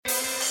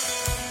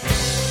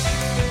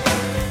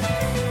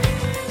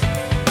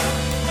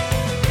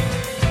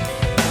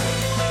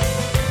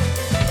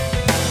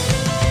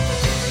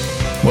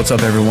What's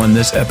up, everyone?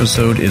 This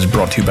episode is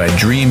brought to you by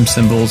Dream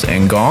Cymbals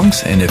and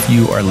Gongs, and if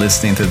you are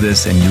listening to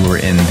this and you are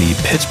in the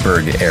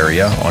Pittsburgh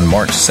area, on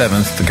March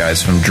 7th, the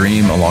guys from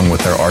Dream, along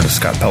with their artist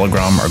Scott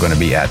Pellegrom, are going to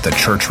be at the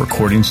Church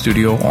Recording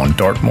Studio on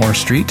Dartmoor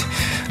Street.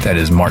 That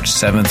is March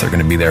 7th. They're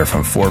going to be there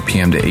from 4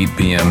 p.m. to 8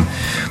 p.m.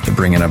 They're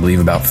bringing, I believe,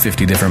 about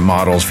 50 different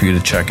models for you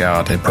to check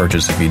out and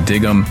purchase if you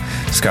dig them.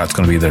 Scott's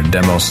going to be their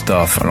demo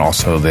stuff, and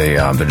also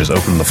they're just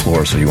opening the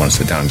floor, so you want to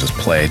sit down and just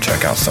play,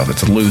 check out stuff.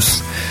 It's a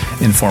loose,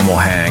 informal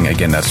hang.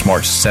 Again, that's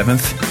March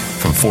 7th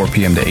from 4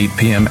 p.m. to 8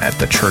 p.m. at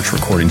the Church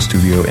Recording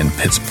Studio in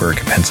Pittsburgh,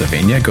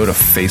 Pennsylvania. Go to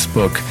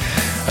Facebook,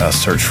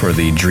 search for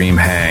the Dream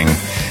Hang,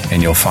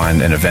 and you'll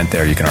find an event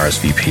there. You can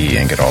RSVP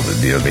and get all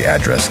the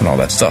address and all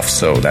that stuff.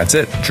 So that's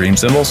it. Dream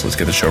Cymbals. Let's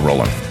get the show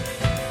rolling.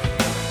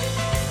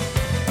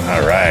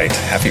 All right.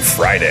 Happy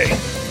Friday.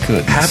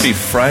 Goodness. Happy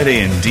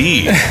Friday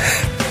indeed.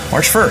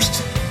 March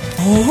 1st.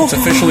 Oh. It's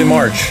officially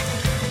March,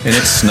 and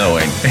it's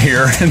snowing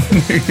here in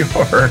New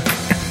York.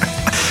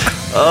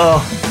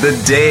 Oh, the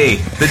day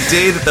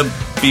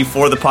that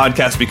before the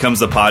podcast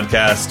becomes the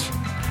podcast,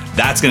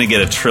 that's going to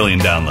get 1 trillion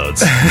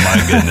downloads.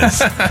 My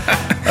goodness.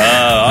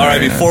 All right,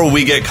 before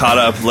we get caught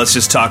up, let's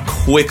just talk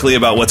quickly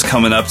about what's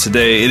coming up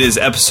today. It is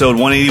episode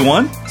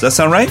 181. Does that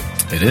sound right?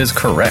 It is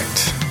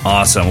correct.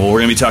 Awesome. Well,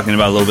 we're going to be talking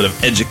about a little bit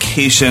of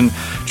education,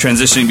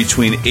 transitioning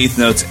between eighth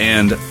notes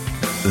and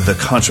the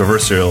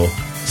controversial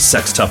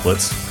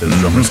sextuplets, because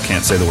drummers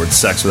can't say the word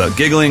sex without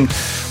giggling.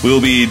 We will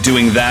be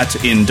doing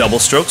that in double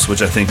strokes,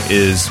 which I think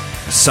is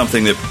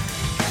something that,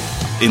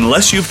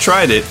 unless you've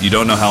tried it, you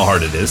don't know how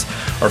hard it is.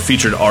 Our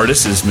featured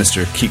artist is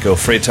Mr. Kiko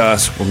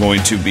Freitas. We're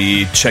going to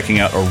be checking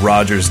out a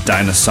Rogers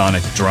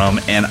Dyna-Sonic drum,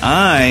 and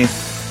I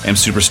am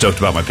super stoked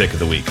about my pick of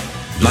the week.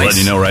 Just letting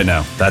you know right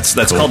now. That's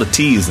cool. Called a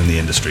tease in the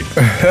industry.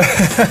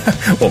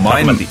 Well,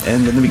 mine at the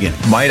end and the beginning.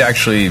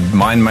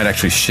 Mine might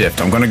actually shift.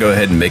 I'm going to go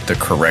ahead and make the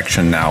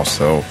correction now.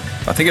 So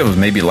I think it was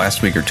maybe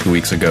last week or 2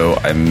 weeks ago.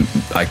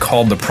 I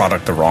called the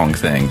product the wrong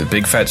thing. The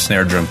big fat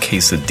snare drum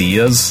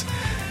quesadillas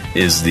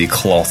is the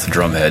cloth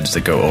drum heads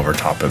that go over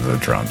top of the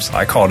drums.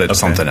 I called it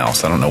something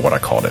else. I don't know what I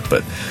called it,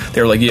 but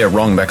they were like, yeah,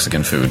 wrong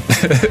Mexican food.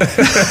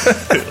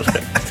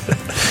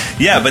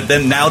 Yeah, but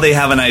then now they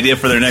have an idea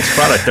for their next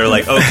product. They're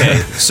like, okay,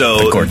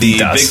 so the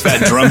big fat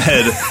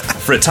drumhead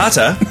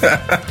frittata,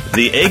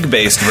 the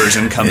egg-based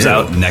version, comes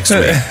out next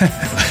week.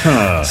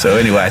 So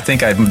anyway, I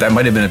think that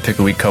might have been a pick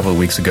a week, couple of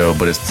weeks ago,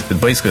 but it's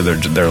basically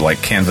they're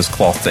like canvas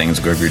cloth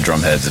things go over your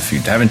drum heads. If you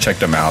haven't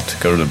checked them out,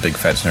 go to the Big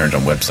Fat Snare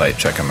Drum website,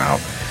 check them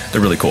out.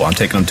 They're really cool. I'm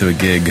taking them to a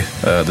gig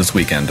this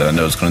weekend. I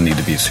know it's going to need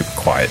to be super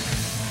quiet.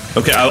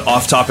 Okay,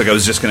 off topic, I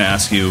was just going to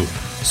ask you,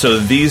 so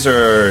these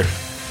are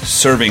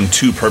serving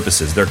two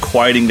purposes. They're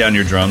quieting down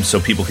your drums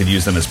so people can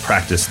use them as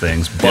practice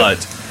things,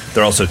 but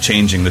they're also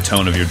changing the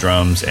tone of your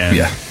drums, and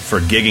for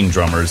gigging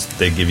drummers,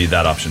 they give you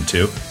that option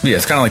too. Yeah,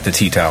 it's kind of like the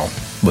T-towel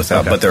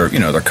without, but they're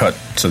cut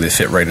so they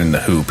fit right in the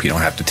hoop. You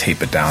don't have to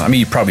tape it down. I mean,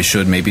 you probably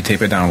should maybe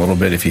tape it down a little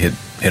bit if you hit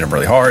them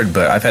really hard,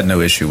 but I've had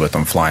no issue with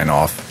them flying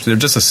off. So they're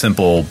just a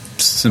simple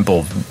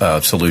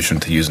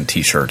solution to using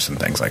T-shirts and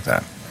things like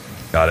that.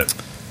 Got it.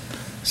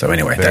 So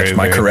anyway, that's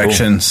my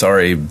correction. Cool.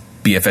 Sorry,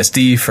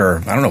 BFSD,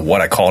 for I don't know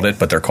what I called it,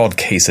 but they're called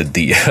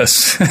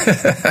quesadillas.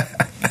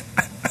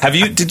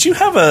 Did you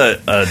have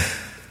a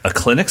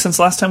clinic since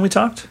last time we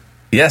talked?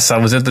 Yes, I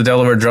was at the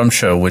Delaware Drum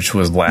Show, which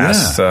was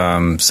last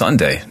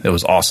Sunday. It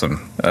was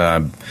awesome.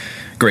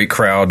 Great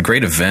crowd,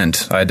 great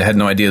event. I had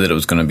no idea that it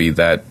was going to be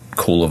that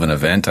cool of an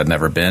event. I'd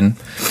never been.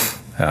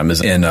 It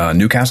was in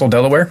Newcastle,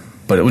 Delaware,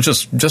 but it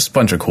was just a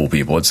bunch of cool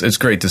people. It's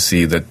great to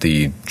see that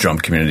the drum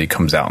community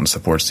comes out and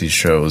supports these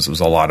shows. There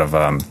was a lot of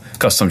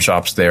custom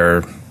shops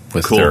there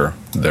with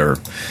their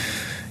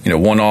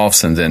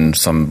one-offs, and then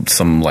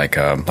some like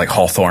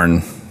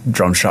Hawthorne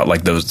drum shop,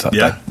 like those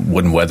like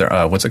Wooden Weather.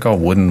 What's it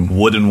called? Wooden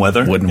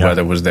Weather. Wooden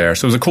Weather was there.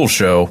 So it was a cool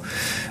show.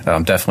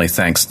 Definitely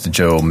thanks to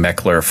Joe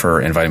Meckler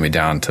for inviting me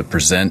down to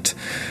present.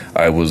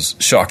 I was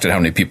shocked at how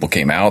many people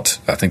came out.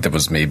 I think there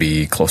was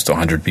maybe close to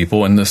 100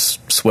 people in this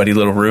sweaty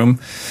little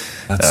room.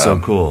 That's so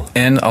cool.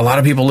 And a lot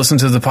of people listen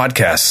to the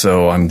podcast,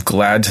 so I'm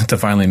glad to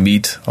finally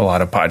meet a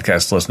lot of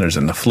podcast listeners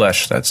in the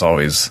flesh. That's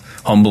always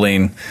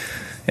humbling.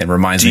 It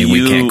reminds me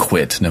we can't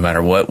quit no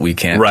matter what. We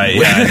can't. Right.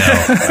 Yeah,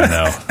 I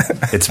know.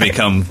 It's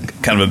become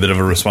kind of a bit of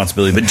a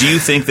responsibility. But do you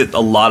think that a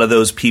lot of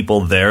those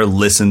people there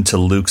listen to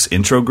Luke's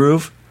intro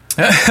groove?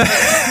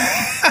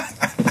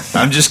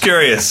 I'm just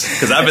curious,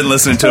 because I've been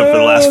listening to it for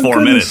the last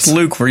 4 minutes.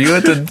 Luke, were you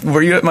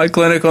at my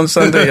clinic on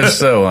Sunday? If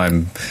so,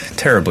 I'm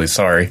terribly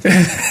sorry.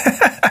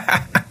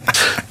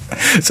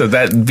 So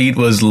that beat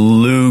was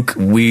Luke.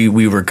 We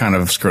were kind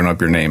of screwing up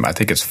your name. I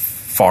think it's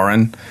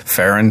Farron.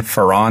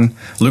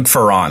 Luke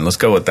Farron. Let's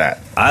go with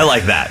that. I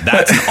like that.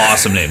 That's an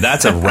awesome name.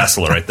 That's a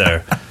wrestler right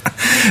there.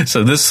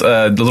 So this,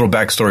 the little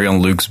backstory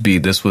on Luke's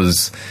beat, this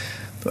was,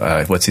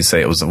 what's he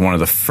say? It was one of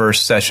the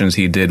first sessions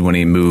he did when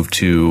he moved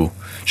to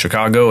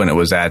Chicago, and it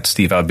was at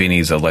Steve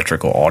Albini's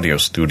electrical audio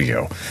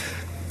studio,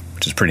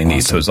 which is pretty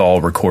neat. So it's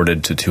all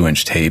recorded to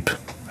 2-inch tape.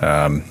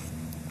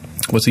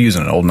 What's he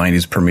using? An old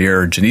 90s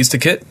Premier Janista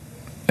kit?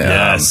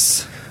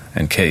 Yes.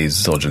 and K's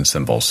Zildjian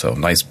cymbals. So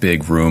nice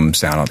big room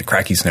sound on the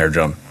cracky snare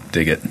drum.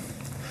 Dig it.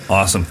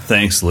 Awesome.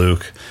 Thanks,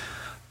 Luke.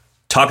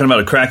 Talking about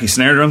a cracky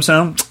snare drum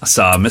sound, I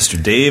saw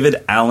Mr.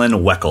 David Allen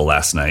Weckl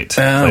last night.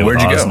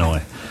 Where'd you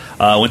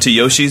go? Went to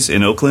Yoshi's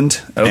in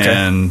Oakland. Okay.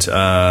 And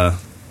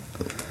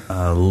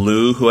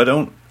Lou, who I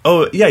don't...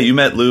 Oh, yeah, you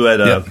met Lou at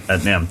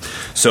NAMM.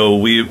 So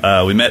we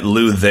met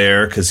Lou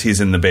there because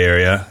he's in the Bay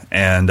Area.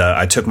 And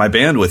I took my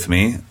band with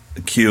me,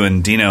 Q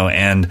and Dino,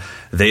 and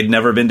they'd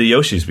never been to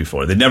Yoshi's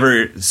before. They'd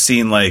never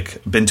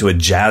been to a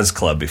jazz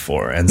club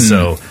before. And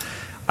so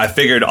I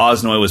figured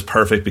Oznoi was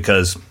perfect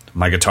because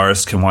my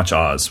guitarist can watch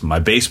Oz. My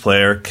bass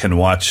player can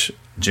watch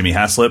Jimmy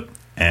Haslip.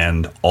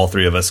 And all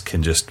three of us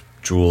can just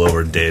drool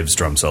over Dave's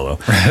drum solo.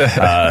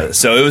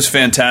 So it was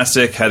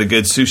fantastic. Had a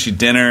good sushi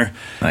dinner.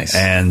 Nice.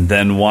 And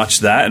then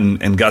watched that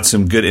and got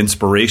some good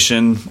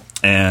inspiration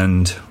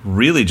and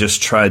really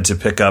just tried to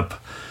pick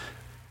up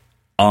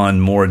on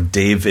more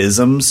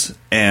Dave-isms.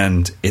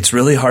 And it's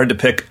really hard to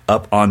pick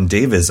up on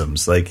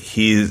Dave-isms. Like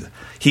he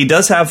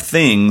does have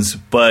things,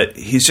 but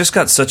he's just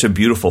got such a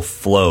beautiful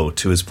flow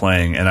to his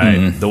playing.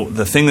 And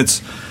the thing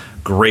that's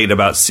great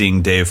about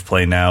seeing Dave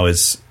play now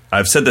is,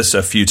 I've said this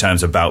a few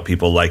times about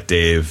people like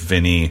Dave,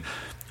 Vinny,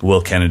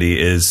 Will Kennedy,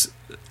 is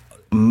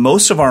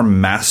most of our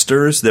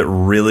masters that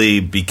really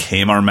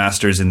became our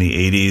masters in the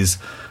 80s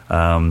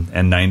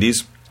and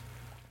 90s,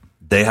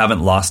 they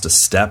haven't lost a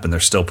step and they're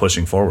still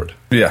pushing forward.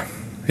 Yeah.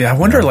 Yeah, I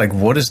wonder,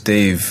 what does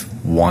Dave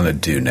want to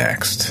do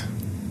next?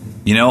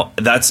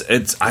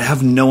 I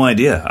have no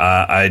idea.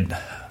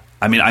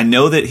 I mean, I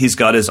know that he's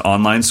got his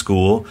online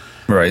school.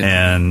 Right.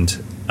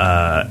 And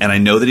I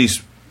know that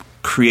he's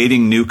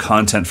creating new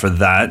content for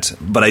that,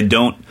 but I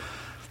don't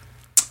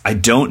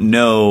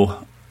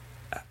know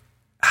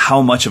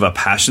how much of a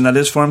passion that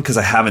is for him because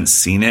I haven't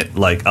seen it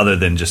other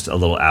than just a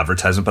little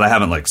advertisement, but I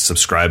haven't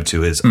subscribed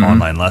to his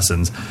online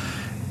lessons.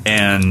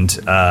 And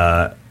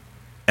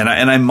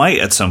I might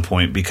at some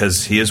point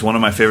because he is one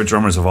of my favorite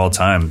drummers of all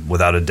time,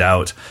 without a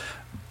doubt.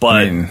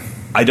 But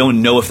I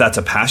don't know if that's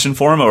a passion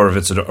for him or if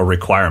it's a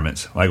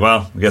requirement. I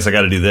guess I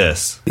got to do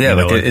this.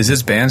 Yeah, is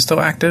his band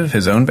still active?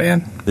 His own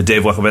band? The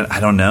Dave Weckl band?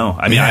 I don't know.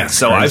 I mean,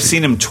 I've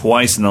seen him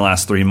twice in the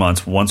last 3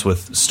 months. Once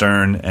with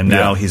Stern, and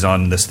now he's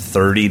on this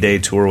 30-day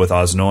tour with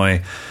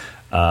Oznoi.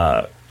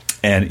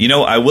 And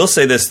I will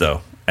say this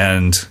though,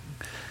 and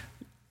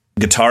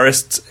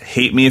guitarists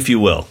hate me if you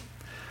will,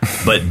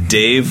 but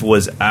Dave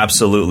was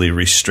absolutely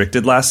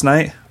restricted last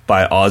night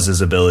by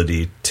Oz's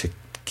ability to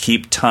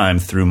keep time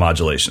through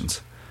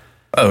modulations.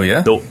 Oh,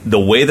 yeah? The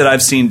way that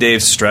I've seen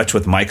Dave stretch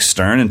with Mike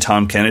Stern and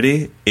Tom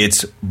Kennedy,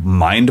 it's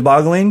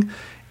mind-boggling.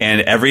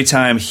 And every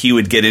time he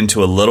would get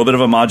into a little bit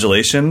of a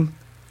modulation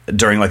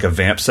during a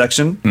vamp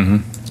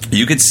section,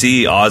 you could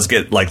see Oz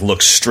get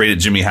look straight at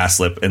Jimmy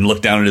Haslip and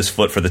look down at his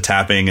foot for the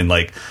tapping. And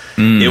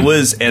it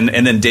was, and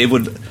then Dave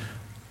would,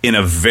 in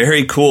a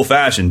very cool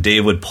fashion,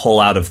 Dave would pull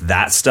out of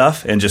that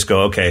stuff and just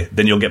go, okay,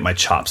 then you'll get my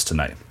chops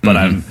tonight.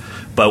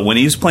 But when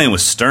he's playing with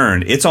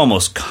Stern, it's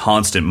almost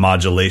constant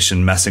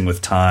modulation, messing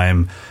with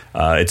time.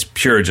 It's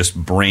pure just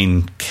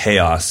brain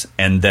chaos.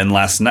 And then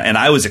last night, and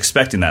I was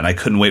expecting that, and I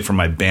couldn't wait for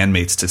my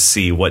bandmates to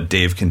see what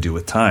Dave can do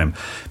with time.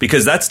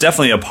 Because that's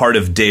definitely a part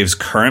of Dave's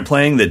current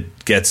playing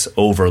that gets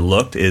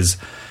overlooked, is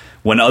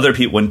when other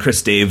people, when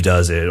Chris Dave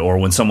does it, or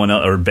when someone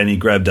else, or Benny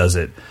Greb does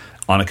it,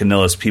 Annika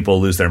Nilles,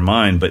 people lose their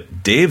mind.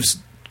 But Dave's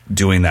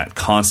doing that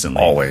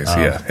constantly. Always,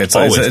 yeah. It's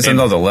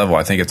another level.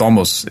 I think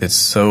it's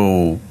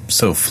so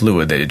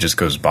fluid that it just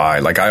goes by.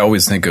 I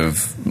always think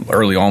of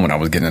early on when I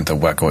was getting into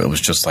Weckl, it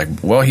was just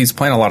he's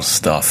playing a lot of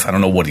stuff. I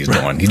don't know what he's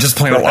doing. He's just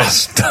playing a lot of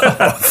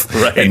stuff.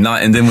 Right.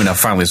 And then when I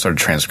finally started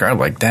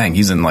transcribing, dang,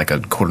 he's in a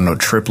quarter note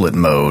triplet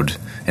mode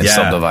and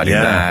subdividing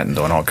that and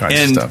doing all kinds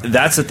of stuff. And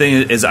that's the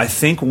thing is I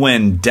think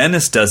when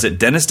Dennis does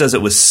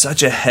it with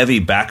such a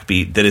heavy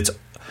backbeat that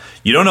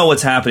you don't know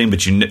what's happening,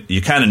 but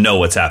you kind of know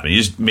what's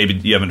happening. Maybe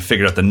you haven't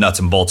figured out the nuts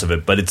and bolts of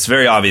it, but it's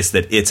very obvious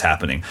that it's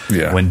happening.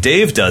 Yeah. When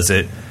Dave does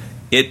it,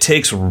 it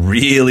takes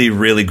really,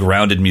 really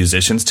grounded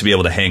musicians to be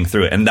able to hang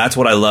through it. And that's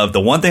what I love. The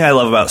one thing I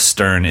love about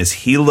Stern is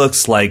he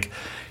looks like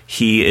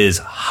he is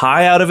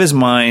high out of his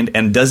mind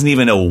and doesn't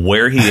even know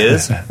where he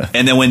is.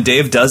 And then when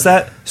Dave does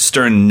that,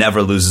 Stern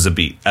never loses a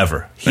beat,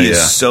 ever. He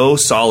is so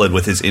solid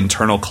with his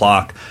internal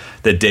clock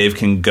that Dave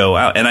can go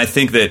out. And I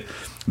think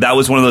that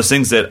was one of those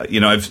things that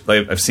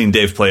I've seen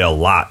Dave play a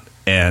lot,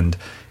 and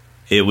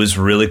it was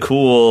really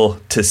cool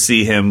to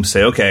see him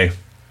say, okay,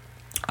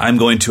 I'm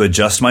going to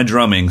adjust my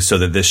drumming so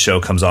that this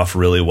show comes off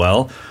really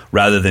well,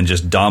 rather than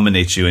just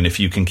dominate you, and if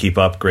you can keep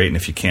up, great, and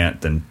if you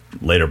can't, then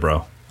later,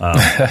 bro.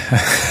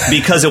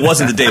 Because it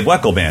wasn't the Dave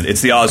Weckl band,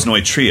 it's the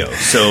Oznoi trio.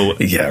 So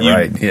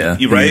right.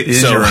 Right?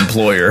 He's your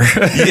employer.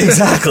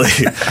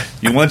 Exactly.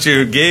 You want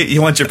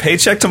your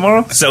paycheck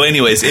tomorrow? So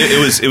anyways,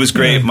 it was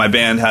great. My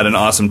band had an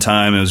awesome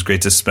time. It was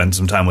great to spend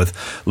some time with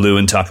Lou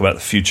and talk about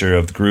the future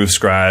of the Groove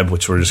Scribe,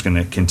 which we're just going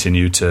to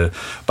continue to.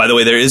 By the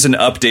way, there is an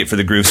update for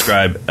the Groove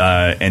Scribe,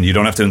 and you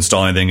don't have to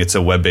install anything. It's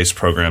a web-based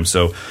program.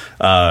 So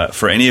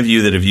for any of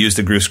you that have used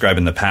the Groove Scribe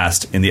in the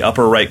past, in the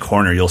upper right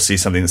corner, you'll see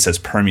something that says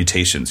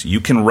permutations.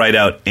 You can write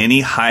out any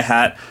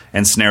hi-hat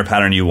and snare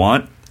pattern you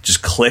want.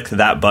 Just click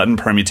that button,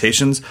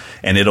 permutations,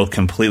 and it'll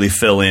completely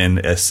fill in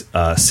a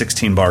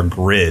 16-bar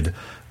grid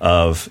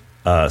of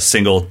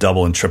single,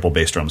 double, and triple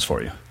bass drums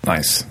for you.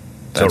 Nice.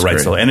 That's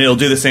great. And it'll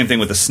do the same thing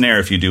with the snare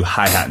if you do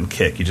hi-hat and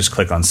kick. You just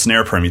click on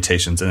snare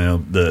permutations,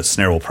 and the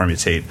snare will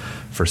permutate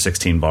for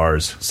 16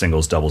 bars,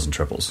 singles, doubles, and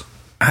triples.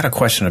 I had a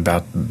question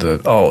about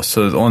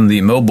so on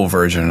the mobile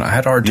version, I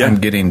had a hard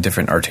time getting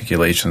different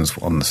articulations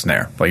on the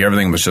snare. Like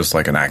everything was just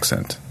like an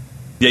accent.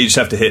 Yeah, you just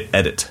have to hit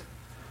edit.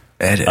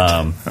 Edit.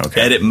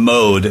 Okay. Edit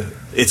mode.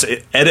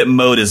 Edit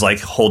mode is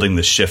like holding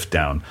the shift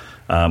down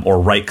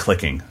or right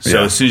clicking.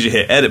 So as soon as you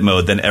hit edit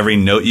mode, then every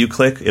note you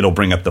click, it'll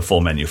bring up the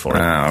full menu for it.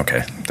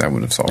 Okay. That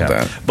would have solved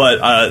that. But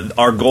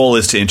our goal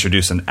is to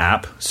introduce an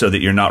app so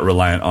that you're not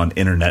reliant on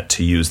internet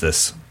to use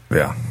this.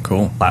 Yeah,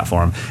 cool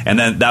platform, and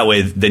then that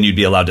way, then you'd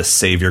be allowed to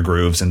save your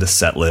grooves into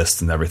set lists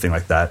and everything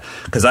like that.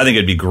 Because I think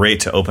it'd be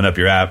great to open up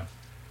your app,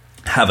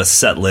 have a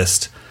set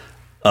list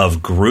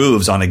of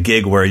grooves on a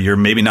gig where you're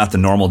maybe not the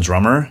normal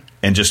drummer,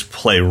 and just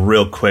play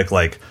real quick,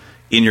 like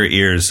in your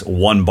ears,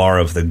 one bar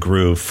of the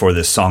groove for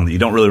this song that you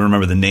don't really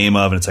remember the name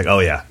of, and it's like, oh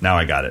yeah, now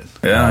I got it.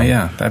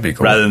 Yeah, that'd be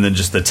cool. Rather than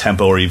just the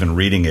tempo or even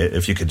reading it,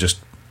 if you could just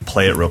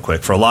play it real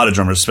quick. For a lot of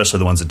drummers, especially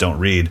the ones that don't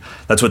read,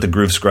 that's what the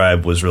Groove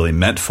Scribe was really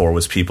meant for,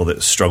 was people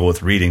that struggle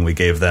with reading. We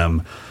gave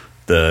them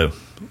the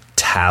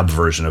tab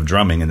version of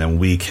drumming, and then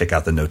we kick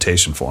out the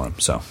notation for them.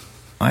 So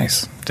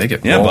nice. Dig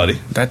it. Yeah, buddy.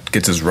 That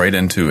gets us right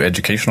into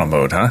educational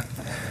mode, huh?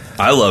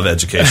 I love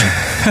education.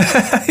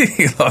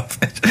 You love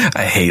it.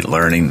 I hate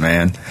learning,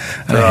 man.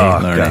 I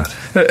hate learning.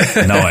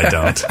 God. No, I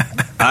don't.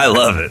 I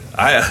love it.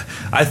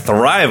 I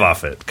thrive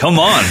off it. Come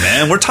on,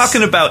 man. We're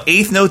talking about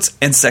eighth notes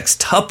and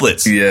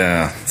sextuplets.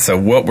 Yeah. So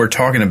what we're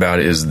talking about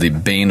is the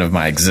bane of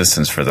my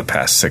existence for the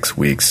past 6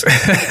 weeks.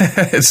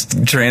 It's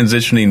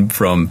transitioning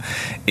from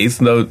eighth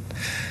note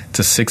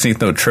to 16th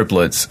note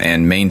triplets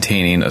and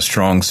maintaining a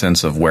strong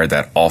sense of where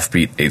that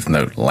offbeat eighth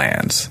note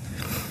lands.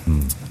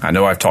 I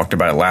know I've talked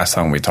about it last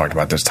time we talked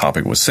about this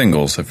topic with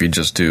singles. If you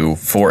just do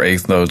 4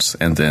 eighth notes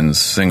and then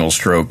single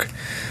stroke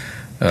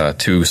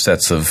 2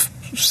 sets of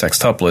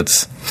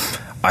sextuplets,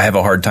 I have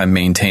a hard time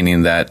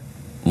maintaining that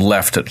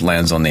left that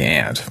lands on the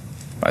and.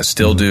 I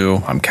still do.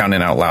 I'm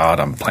counting out loud.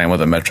 I'm playing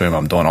with a metronome.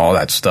 I'm doing all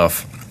that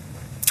stuff.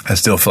 I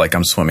still feel like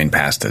I'm swimming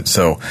past it.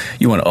 So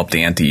you want to up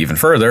the ante even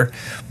further,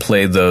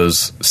 play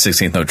those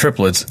 16th note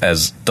triplets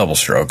as double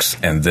strokes,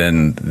 and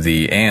then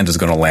the and is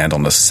going to land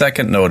on the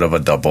second note of a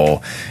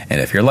double.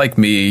 And if you're like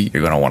me,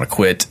 you're going to want to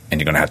quit,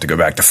 and you're going to have to go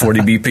back to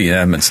 40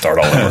 BPM and start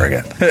all over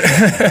again.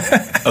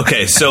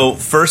 Okay, so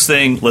first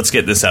thing, let's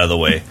get this out of the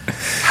way.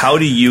 How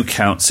do you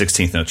count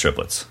 16th note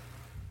triplets?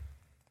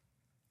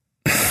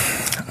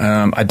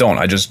 I don't.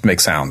 I just make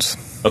sounds.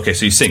 Okay,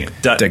 so you sing it.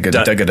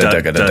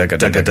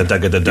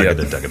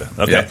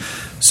 Okay.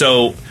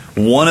 So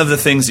one of the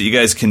things that you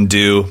guys can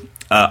do,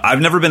 I've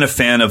never been a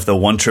fan of the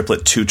 1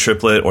 triplet, 2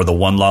 triplet, or the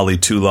 1 lolly,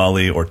 2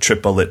 lolly, or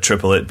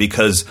triplet,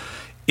 because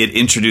it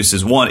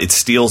introduces, it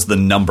steals the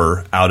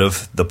number out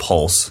of the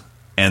pulse.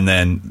 And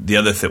then the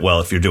other thing,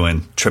 if you're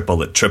doing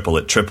triplet,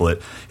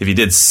 if you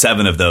did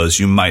 7 of those,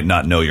 you might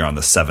not know you're on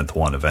the 7th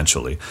one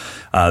eventually.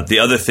 The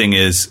other thing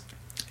is,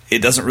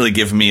 it doesn't really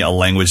give me a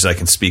language that I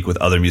can speak with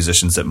other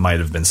musicians that might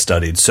have been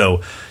studied.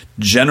 So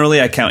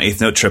generally I count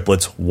 8th note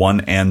triplets,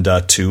 1 and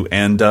 2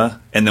 and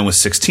then with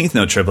 16th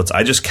note triplets,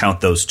 I just count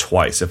those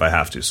twice if I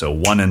have to. So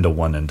 1 and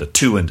 1 and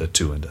 2 and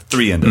 2 and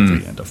 3 and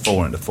 3 and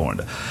 4 and 4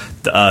 and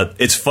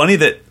it's funny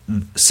that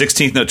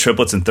 16th note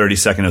triplets and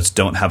 32nd notes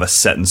don't have a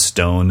set in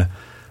stone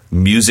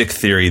music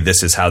theory.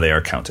 This is how they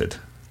are counted.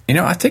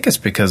 I think it's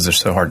because they're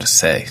so hard to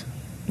say.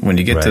 When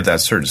you get to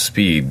that certain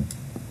speed,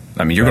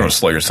 I mean, you're going to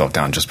slow yourself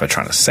down just by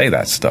trying to say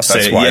that stuff.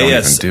 That's why I don't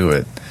even do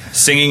it.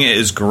 Singing it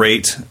is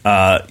great,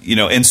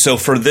 and so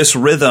for this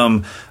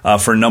rhythm,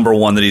 for number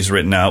 1 that he's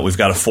written out, we've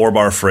got a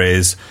 4-bar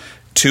phrase,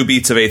 2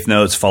 beats of 8th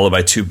notes, followed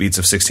by 2 beats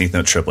of 16th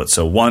note triplets.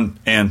 So 1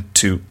 and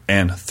 2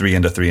 and 3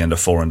 and 3 and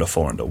 4 and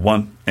 4 and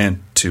 1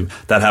 and 2.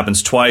 That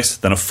happens twice,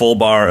 then a full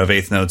bar of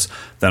 8th notes,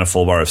 then a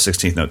full bar of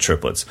 16th note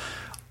triplets.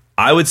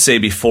 I would say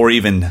before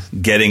even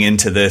getting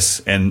into this,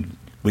 and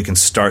we can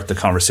start the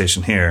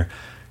conversation here,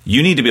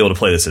 you need to be able to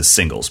play this as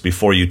singles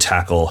before you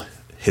tackle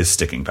his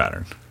sticking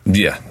pattern.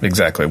 Yeah,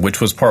 exactly,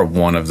 which was part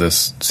 1 of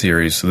this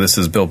series. So this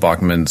is Bill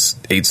Bachman's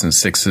 8s and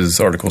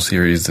 6s article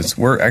series.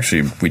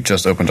 We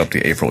just opened up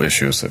the April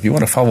issue, so if you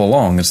want to follow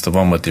along, it's the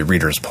one with the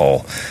Reader's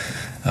Poll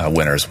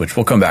winners, which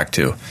we'll come back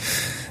to.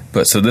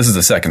 But so this is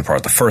the second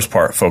part. The first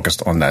part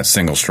focused on that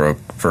single stroke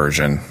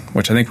version,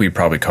 which I think we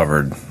probably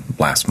covered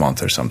last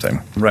month or something.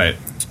 Right.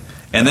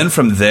 And then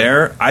from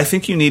there, I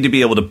think you need to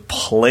be able to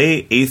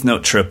play eighth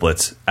note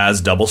triplets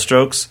as double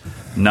strokes,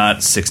 not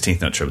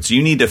 16th note triplets.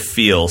 You need to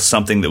feel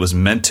something that was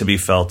meant to be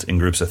felt in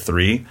groups of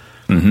 3,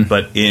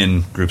 but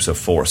in groups of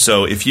 4.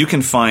 So if you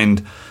can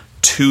find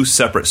 2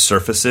 separate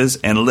surfaces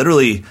and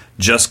literally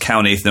just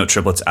count eighth note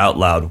triplets out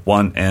loud,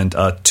 1 and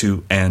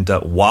 2 and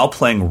while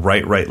playing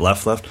right,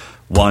 left,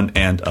 1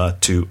 and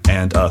 2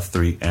 and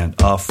 3 and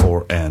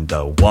 4 and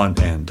 1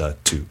 and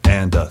 2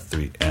 and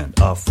 3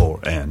 and 4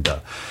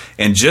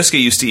 and just get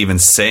used to even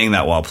saying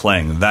that while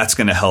playing. That's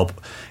going to help.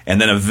 And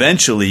then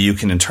eventually you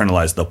can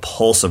internalize the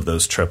pulse of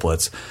those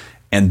triplets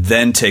and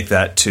then take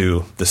that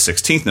to the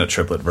 16th note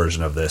triplet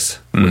version of this,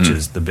 which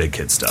is the big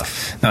kid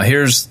stuff. Now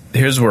here's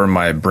where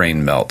my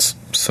brain melts.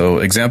 So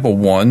example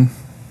 1,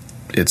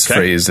 it's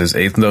phrased as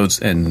eighth notes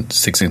and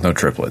 16th note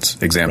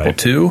triplets. Example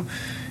 2,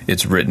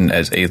 it's written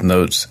as eighth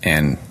notes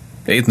and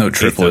eighth note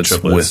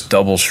triplets with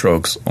double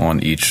strokes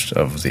on each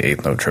of the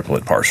eighth note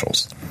triplet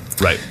partials.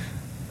 Right.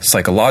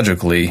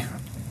 Psychologically,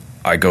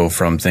 I go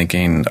from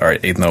thinking, all right,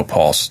 eighth note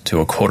pulse to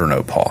a quarter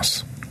note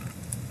pulse.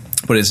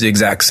 But it's the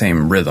exact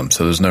same rhythm.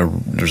 So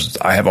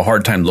I have a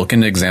hard time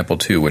looking at example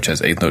 2, which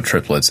has eighth note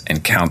triplets,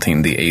 and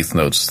counting the eighth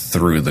notes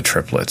through the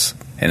triplets.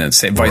 And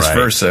it's vice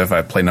versa if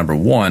I play number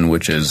 1,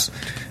 which is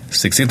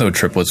 16th note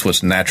triplets,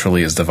 which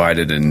naturally is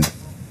divided in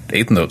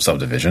eighth note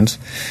subdivisions,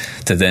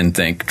 to then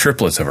think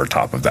triplets over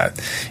top of that.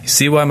 You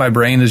see why my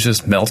brain is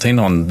just melting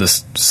on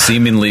this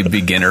seemingly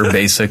beginner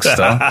basic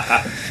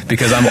stuff?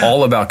 Because I'm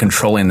all about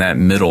controlling that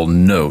middle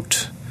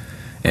note.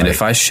 And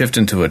if I shift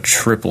into a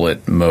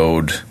triplet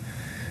mode,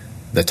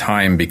 the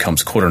time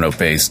becomes quarter note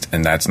based,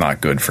 and that's not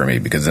good for me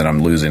because then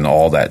I'm losing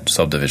all that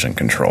subdivision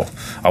control.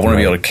 I want to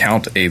be able to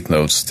count eighth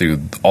notes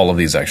through all of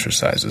these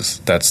exercises.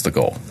 That's the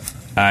goal.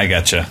 I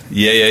gotcha.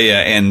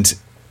 Yeah. And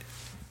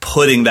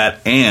putting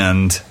that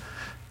and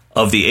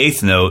of the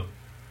eighth note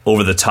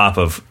over the top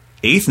of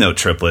eighth note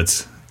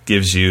triplets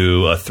gives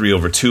you a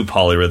 3/2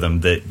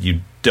 polyrhythm that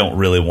you don't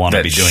really want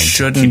to be doing.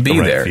 Shouldn't be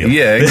there. Feel.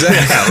 Yeah,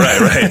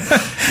 exactly.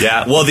 Right.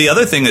 Yeah. Well, the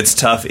other thing that's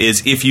tough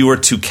is if you were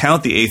to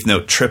count the eighth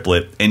note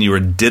triplet and you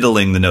were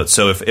diddling the notes.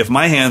 So if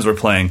my hands were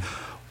playing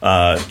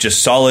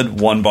just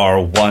solid 1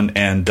 bar, 1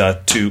 and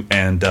 2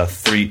 and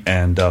 3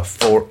 and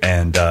 4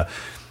 and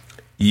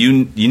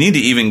you need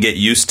to even get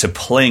used to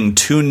playing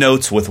 2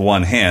 notes with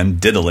one hand,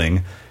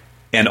 diddling,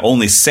 and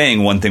only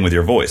saying one thing with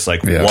your voice,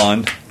 like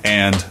 1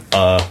 and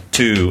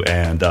 2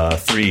 and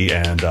 3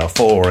 and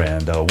 4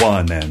 and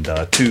 1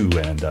 and 2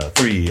 and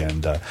 3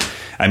 and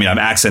I mean, I'm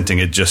accenting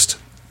it just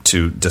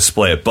to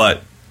display it,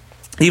 but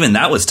even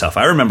that was tough.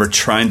 I remember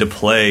trying to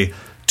play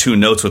 2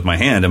 notes with my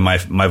hand, and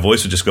my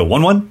voice would just go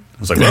 1 1. I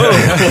was like, whoa,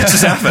 what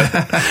just happened?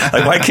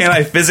 Like, why can't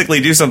I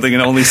physically do something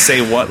and only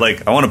say one?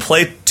 Like, I want to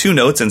play 2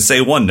 notes and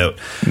say 1 note.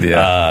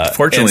 Yeah.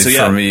 Fortunately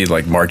for me,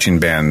 like marching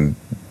band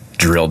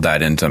drilled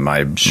that into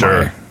my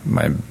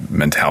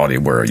mentality,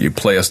 where you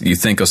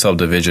think a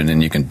subdivision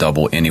and you can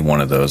double any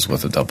one of those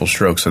with a double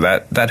stroke. So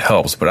that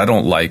helps, but I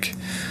don't like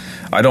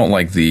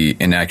the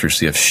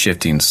inaccuracy of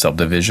shifting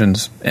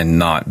subdivisions and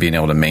not being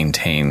able to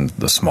maintain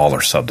the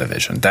smaller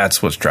subdivision.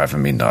 That's what's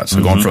driving me nuts.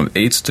 So going from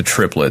eighths to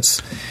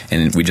triplets,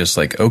 and we just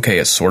like, okay,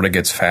 it sort of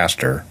gets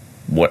faster.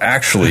 What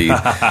actually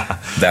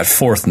that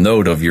 4th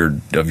note of your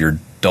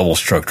double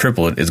stroke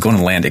triplet is going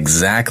to land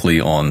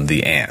exactly on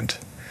the and.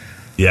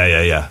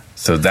 Yeah.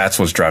 So that's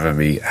what's driving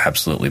me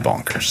absolutely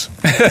bonkers.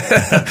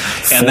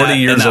 40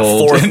 years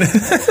old.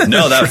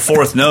 That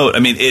 4th note, I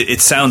mean,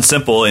 it sounds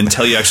simple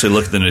until you actually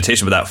look at the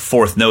notation, but that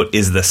 4th note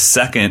is the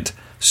 2nd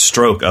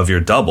stroke of your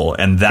double,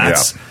 and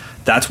that's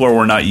where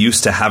we're not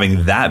used to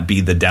having that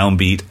be the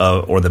downbeat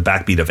or the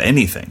backbeat of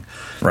anything.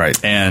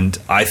 Right. And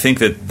I think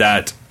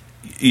that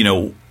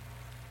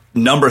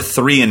number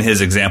 3 in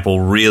his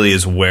example really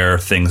is where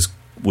things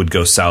would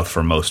go south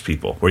for most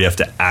people, where you have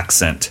to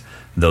accent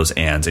those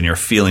ands, and you're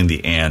feeling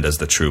the and as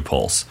the true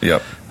pulse.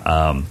 Yep.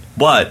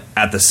 But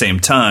at the same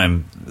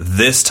time,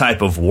 this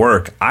type of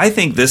work, I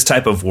think this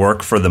type of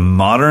work for the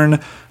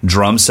modern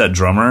drum set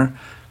drummer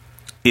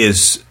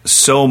is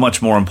so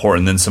much more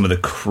important than some of the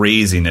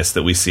craziness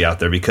that we see out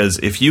there, because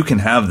if you can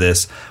have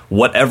this,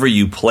 whatever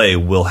you play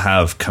will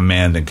have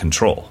command and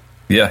control.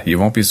 Yeah, you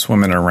won't be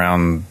swimming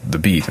around the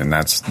beat, and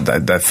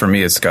that for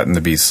me, it's gotten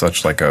to be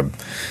such like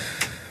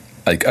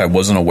I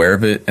wasn't aware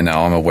of it, and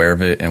now I'm aware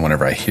of it, and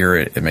whenever I hear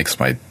it, it makes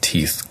my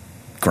teeth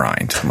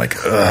grind. I'm like,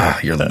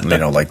 ugh,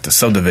 like the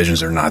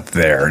subdivisions are not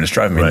there, and it's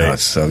driving me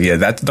nuts. So yeah,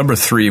 that number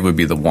 3 would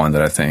be the one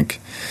that I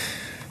think,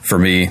 for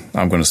me,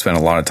 I'm going to spend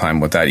a lot of time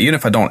with that, even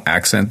if I don't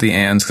accent the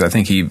ands, because I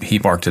think he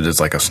marked it as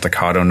like a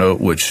staccato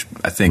note, which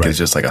I think is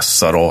just like a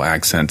subtle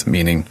accent,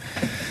 meaning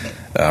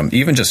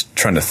even just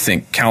trying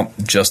to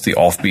count just the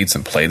offbeats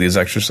and play these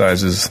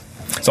exercises.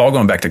 It's all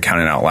going back to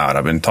counting out loud.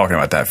 I've been talking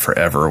about that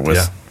forever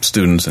with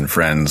students and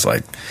friends.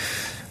 Like,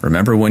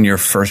 remember when your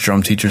first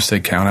drum teacher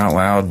said count out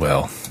loud?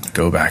 Well,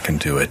 go back and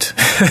do it.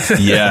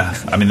 Yeah.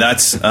 I mean,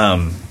 that's,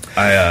 by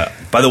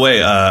the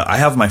way, I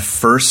have my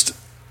first,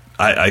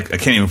 I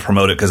can't even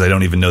promote it because I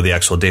don't even know the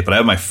actual date, but I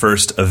have my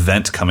first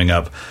event coming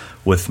up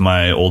with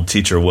my old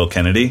teacher, Will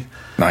Kennedy.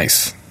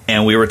 Nice.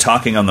 And we were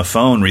talking on the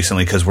phone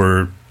recently because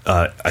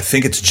I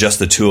think it's just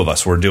the two of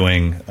us. We're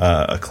doing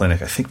a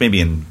clinic, I think maybe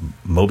in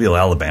Mobile,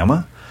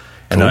 Alabama.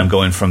 And then I'm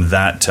going from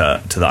that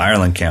to the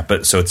Ireland camp.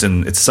 But so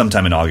it's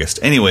sometime in August.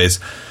 Anyways,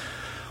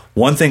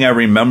 one thing I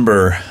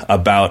remember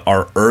about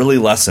our early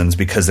lessons,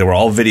 because they were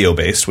all video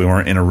based, we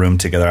weren't in a room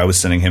together. I was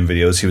sending him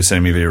videos, he was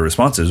sending me video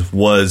responses.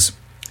 Was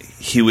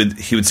he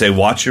would say,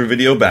 watch your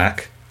video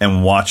back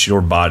and watch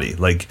your body.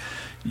 Like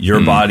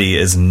your body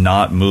is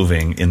not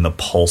moving in the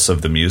pulse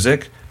of the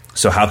music.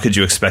 So how could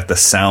you expect the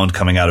sound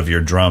coming out of your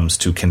drums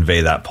to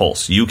convey that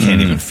pulse? You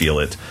can't even feel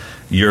it.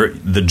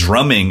 The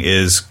drumming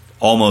is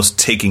almost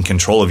taking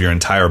control of your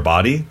entire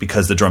body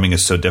because the drumming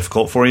is so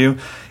difficult for you.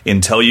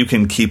 Until you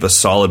can keep a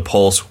solid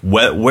pulse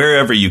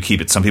wherever you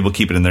keep it. Some people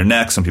keep it in their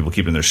neck, some people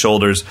keep it in their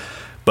shoulders.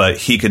 But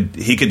he could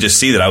just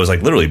see that I was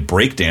like literally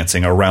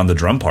breakdancing around the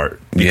drum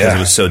part because it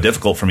was so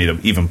difficult for me to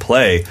even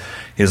play.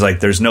 He's like,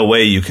 there's no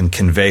way you can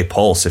convey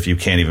pulse if you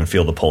can't even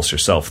feel the pulse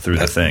yourself through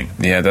the thing.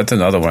 Yeah, that's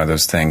another one of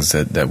those things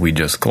that we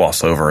just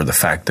gloss over, the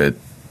fact that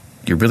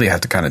you really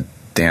have to kind of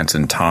dance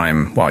in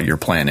time while you're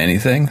playing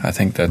anything. I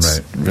think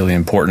that's really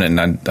important.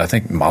 And I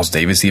think Miles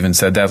Davis even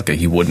said that. Like,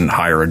 he wouldn't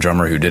hire a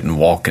drummer who didn't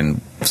walk in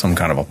some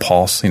kind of a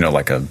pulse,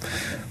 like a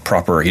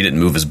proper, he didn't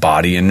move his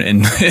body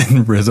in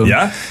rhythm.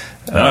 Yeah,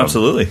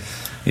 absolutely.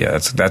 Yeah,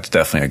 that's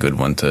definitely a good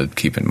one to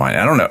keep in mind.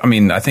 I don't know. I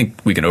mean, I think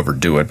we can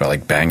overdo it by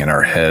like banging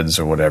our heads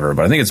or whatever,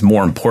 but I think it's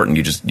more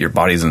important your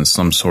body's in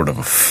some sort of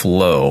a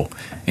flow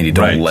and you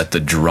don't let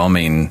the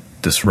drumming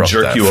disrupt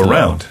jerk that you flow.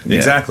 Around. Yeah.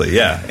 Exactly,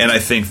 yeah. And I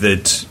think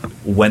that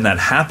when that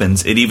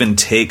happens, it even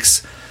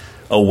takes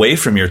away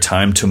from your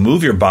time to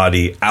move your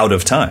body out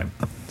of time.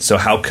 So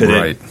how could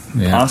it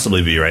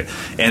possibly be right?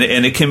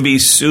 And it can be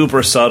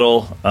super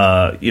subtle.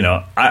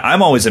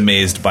 I'm always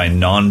amazed by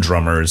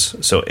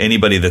non-drummers, so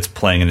anybody that's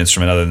playing an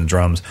instrument other than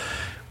drums,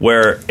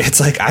 where it's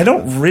like, I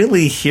don't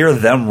really hear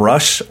them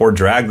rush or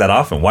drag that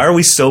often. Why are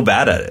we so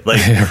bad at it? Like,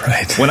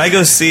 when I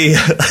go see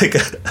like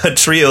a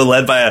trio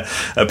led by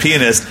a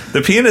pianist,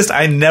 the pianist,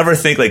 I never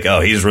think like, oh,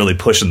 he's really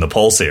pushing the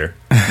pulse here.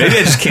 Maybe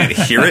I just can't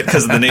hear it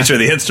because of the nature of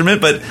the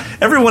instrument, but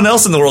everyone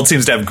else in the world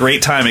seems to have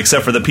great time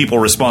except for the people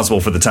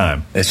responsible for the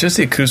time. It's just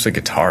the acoustic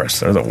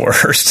guitarists. They're the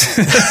worst.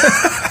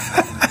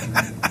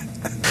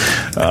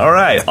 All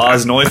right,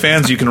 Oz Noy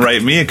fans, you can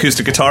write me.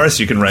 Acoustic guitarist,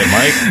 you can write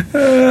Mike.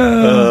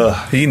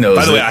 He knows.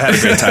 By the way, I had a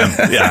great time.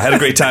 Yeah, I had a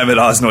great time at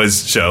Oz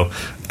Noy's show,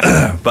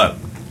 but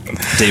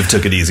Dave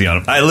took it easy on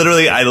him. I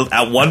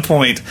at one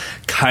point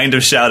kind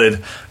of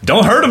shouted,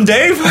 "Don't hurt him,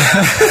 Dave!"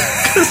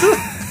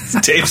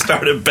 Dave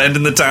started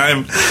bending the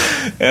time,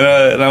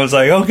 and I was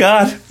like, "Oh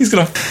God,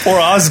 poor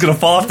Oz is gonna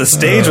fall off the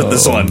stage with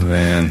this one."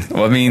 Man,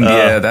 well, I mean,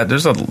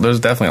 there's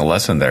definitely a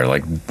lesson there.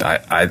 Like,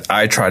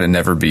 I try to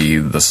never be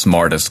the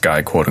smartest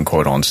guy, quote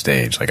unquote, on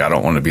stage. Like, I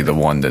don't want to be the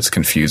one that's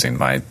confusing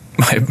my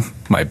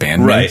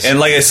bandmates. Right, and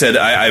like I said,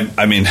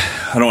 I mean,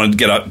 I don't want to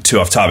get too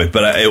off topic,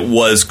 but it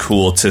was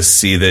cool to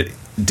see that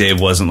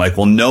Dave wasn't like,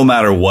 well, no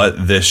matter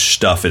what, this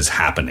stuff is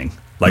happening.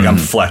 Like, I'm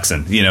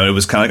flexing, it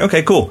was kind of like,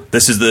 okay, cool.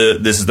 This is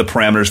the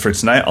parameters for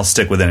tonight. I'll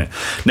stick within it.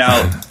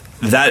 Now,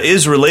 that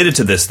is related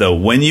to this, though.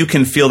 When you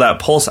can feel that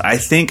pulse, I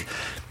think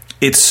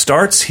it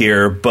starts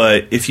here.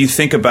 But if you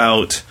think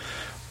about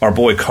our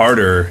boy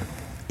Carter,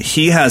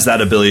 he has that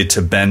ability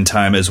to bend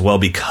time as well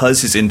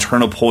because his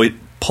internal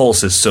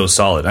pulse is so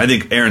solid. I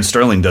think Aaron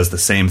Sterling does the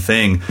same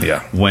thing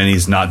when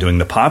he's not doing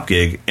the pop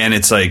gig. And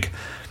it's like,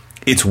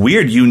 it's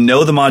weird.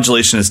 The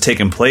modulation has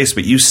taken place,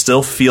 but you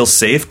still feel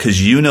safe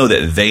because you know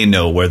that they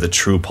know where the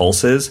true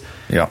pulse is.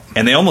 Yeah.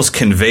 And they almost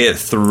convey it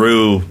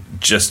through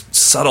just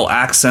subtle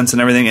accents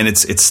and everything, and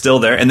it's still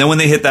there. And then when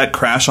they hit that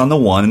crash on the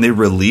one and they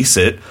release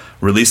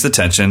the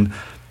tension,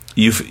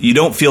 you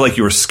don't feel like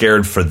you were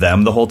scared for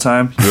them the whole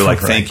time. You were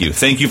like, thank you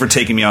for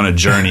taking me on a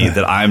journey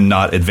that I'm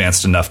not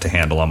advanced enough to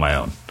handle on my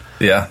own.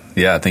 Yeah,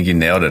 I think you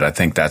nailed it. I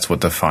think that's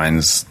what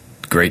defines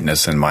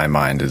greatness in my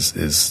mind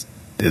is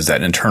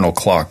that internal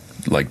clock.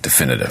 Like,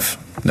 definitive.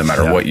 No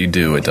matter what you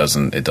do, it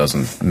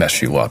doesn't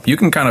mess you up. You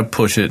can kind of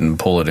push it and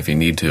pull it if you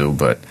need to,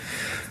 but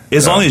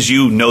as long as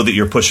you know that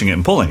you're pushing it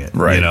and pulling it,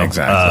 right?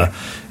 Exactly.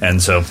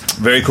 And so,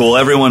 very cool.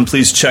 Everyone,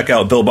 please check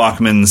out Bill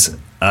Bachman's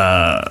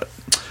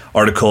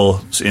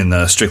article in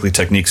the Strictly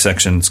Technique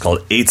section. It's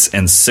called 8s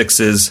and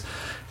 6s.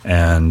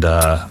 And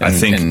I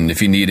think, and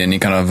if you need any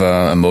kind of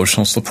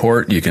emotional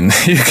support, you can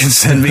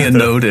send me a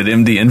note at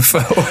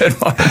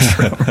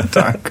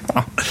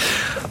mdinfo@modernstrummer.com.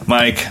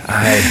 Mike,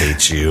 I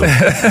hate you.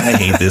 I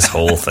hate this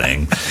whole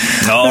thing.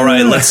 All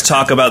right, let's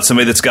talk about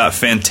somebody that's got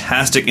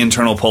fantastic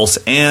internal pulse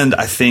and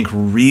I think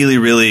really,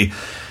 really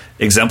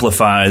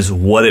exemplifies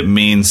what it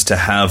means to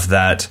have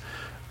that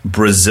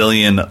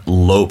Brazilian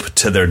lope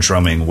to their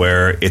drumming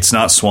where it's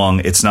not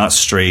swung, it's not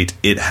straight,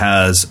 it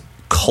has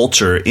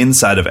culture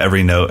inside of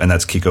every note, and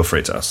that's Kiko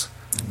Freitas.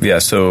 Yeah,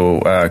 so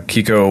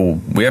Kiko,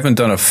 we haven't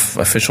done an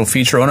official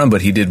feature on him,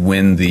 but he did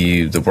win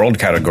the world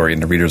category in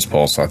the Reader's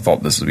Pulse, so I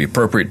thought this would be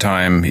appropriate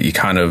time. I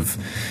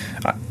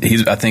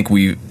think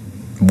we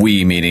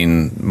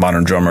meaning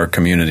Modern Drummer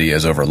community,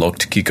 has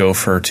overlooked Kiko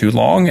for too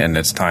long, and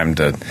it's time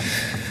to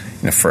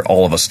for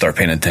all of us to start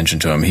paying attention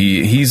to him.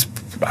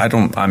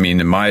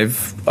 In my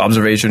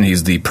observation,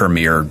 he's the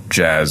premier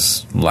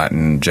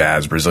Latin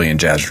jazz, Brazilian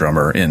jazz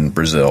drummer in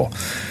Brazil.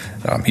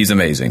 He's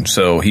amazing.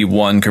 So he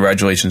won.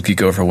 Congratulations,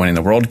 Kiko, for winning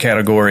the world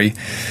category.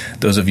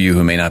 Those of you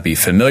who may not be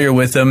familiar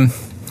with him,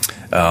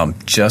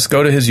 just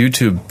go to his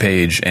YouTube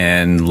page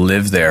and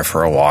live there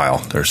for a while.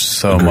 There's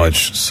so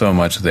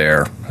much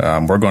there.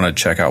 We're going to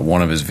check out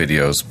one of his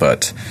videos,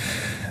 but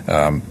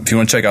if you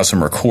want to check out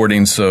some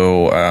recordings,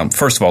 so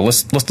first of all,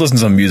 let's listen to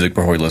some music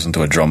before we listen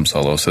to a drum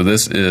solo. So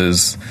this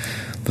is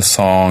the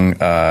song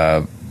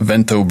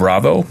Vento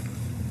Bravo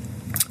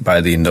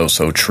by the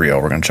Nosso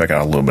Trio. We're going to check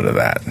out a little bit of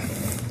that.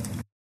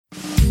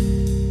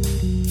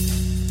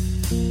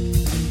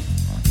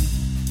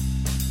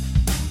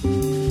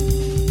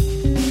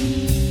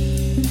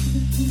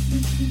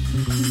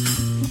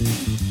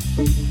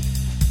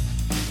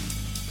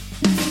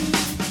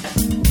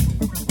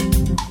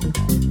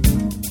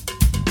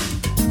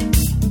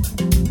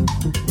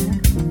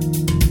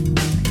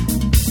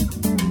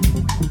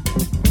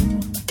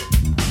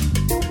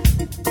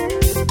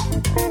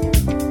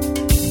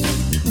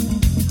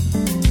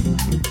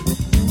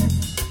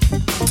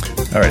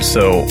 All right,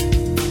 so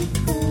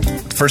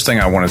the first thing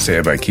I want to say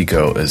about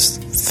Kiko is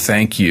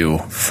thank you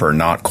for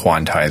not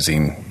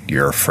quantizing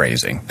your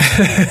phrasing,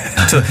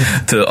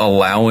 to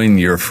allowing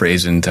your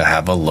phrasing to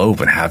have a lobe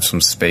and have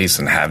some space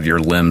and have your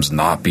limbs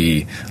not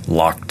be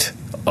locked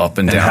up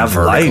and down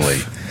vertically.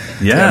 Life.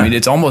 Yeah. I mean,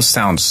 it almost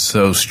sounds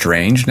so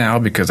strange now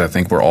because I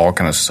think we're all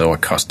kind of so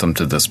accustomed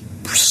to this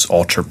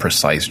ultra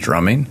precise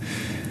drumming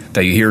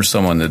that you hear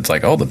someone that's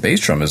like, oh, the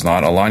bass drum is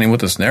not aligning with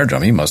the snare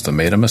drum. He must have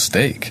made a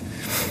mistake.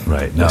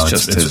 Right. No, it's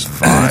his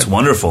vibe. It's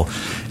wonderful.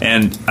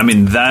 And, I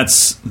mean,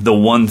 that's the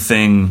one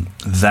thing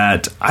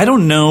that, I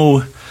don't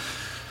know,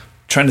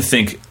 trying to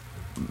think,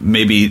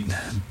 maybe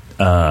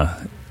Daphne,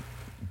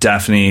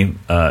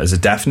 is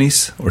it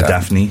Daphnis or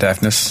Daphne?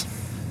 Daphnis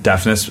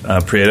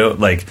Prieto.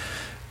 Like,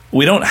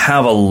 we don't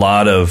have a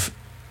lot of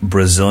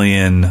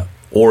Brazilian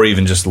or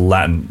even just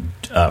Latin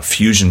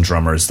fusion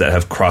drummers that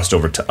have crossed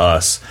over to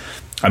us.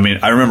 I mean,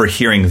 I remember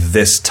hearing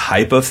this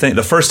type of thing.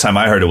 The first time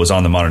I heard it was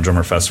on the Modern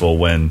Drummer Festival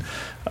when,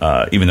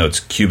 even though it's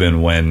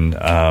Cuban, when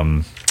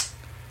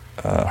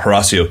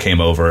Horacio came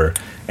over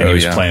and he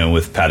was playing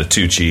with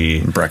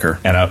Patitucci. Brecker.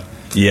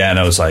 And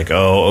I was like,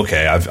 oh,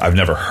 okay, I've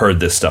never heard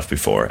this stuff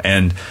before.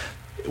 And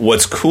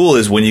what's cool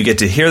is when you get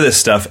to hear this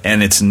stuff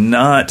and it's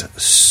not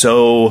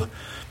so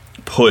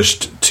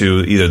pushed to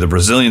either the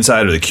Brazilian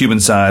side or the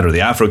Cuban side or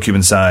the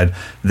Afro-Cuban side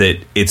that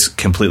it's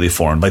completely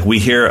foreign. Like we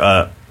hear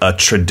a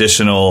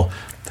traditional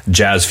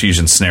jazz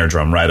fusion snare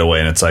drum right away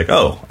and it's like,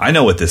 oh, I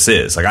know what this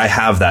is. Like I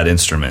have that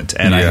instrument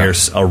and I hear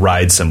a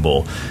ride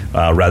cymbal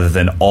rather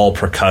than all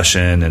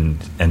percussion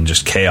and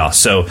just chaos.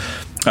 So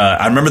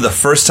I remember the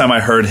first time I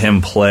heard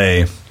him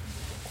play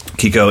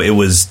Kiko, it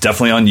was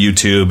definitely on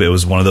YouTube. It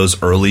was one of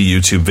those early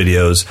YouTube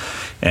videos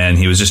and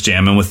he was just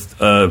jamming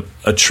with a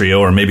trio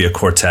or maybe a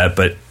quartet,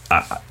 but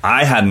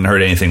I hadn't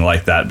heard anything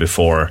like that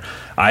before.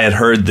 I had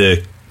heard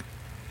the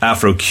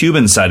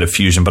Afro-Cuban side of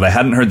fusion, but I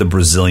hadn't heard the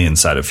Brazilian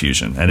side of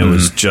fusion. And it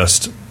was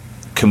just,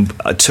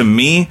 to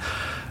me,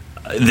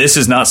 this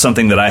is not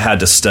something that I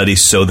had to study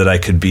so that I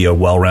could be a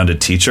well-rounded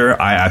teacher.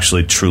 I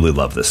actually truly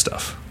love this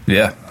stuff.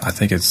 Yeah, I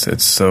think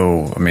it's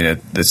so, I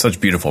mean, it's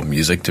such beautiful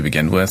music to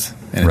begin with.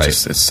 And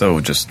it's so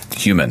just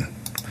human.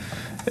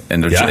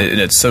 And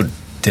it's so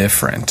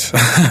different.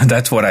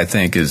 That's what I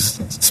think is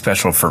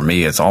special for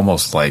me. It's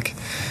almost like,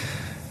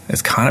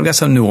 it's kind of got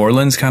some New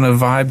Orleans kind of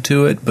vibe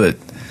to it, but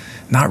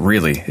not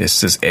really. It's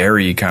this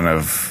airy kind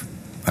of,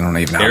 I don't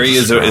even know. Airy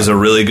is a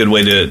really good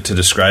way to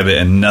describe it,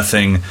 and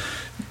nothing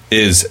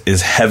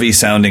is heavy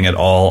sounding at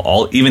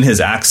all. Even his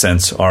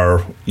accents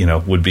are,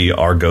 would be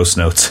our ghost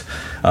notes.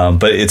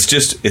 But it's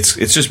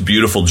just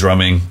beautiful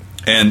drumming.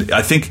 And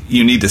I think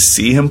you need to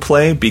see him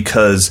play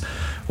because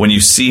when you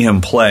see him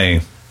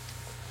play,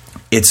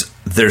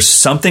 there's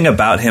something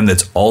about him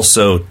that's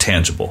also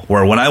tangible.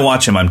 Where when I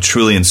watch him, I'm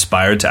truly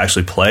inspired to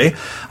actually play.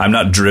 I'm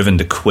not driven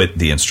to quit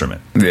the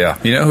instrument. Yeah.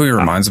 You know who he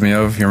reminds me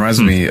of? He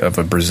reminds me of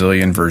a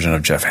Brazilian version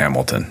of Jeff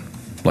Hamilton.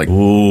 Like,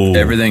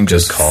 everything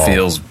just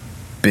feels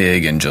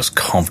big and just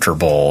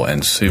comfortable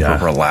and super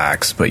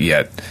relaxed, but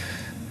yet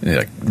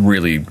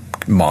really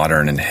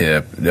modern and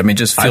hip. I mean,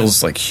 just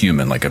feels like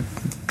human, like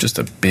just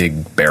a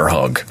big bear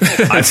hug.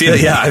 I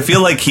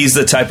feel like he's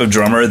the type of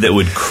drummer that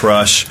would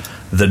crush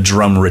the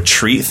drum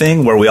retreat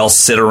thing where we all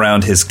sit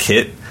around his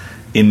kit,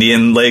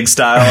 Indian leg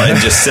style, and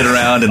just sit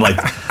around and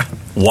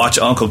watch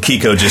Uncle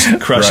Kiko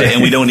just crush it,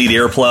 and we don't need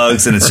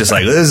earplugs, and it's just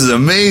like, this is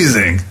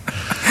amazing.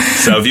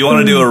 So if you want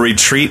to do a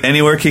retreat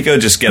anywhere,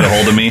 Kiko, just get a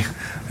hold of me.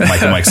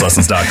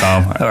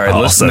 MikeandMike'sLessons.com. All right,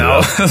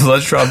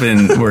 let's drop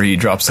in where he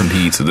drops some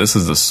heat. So this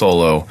is the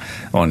solo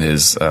on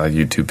his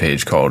YouTube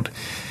page called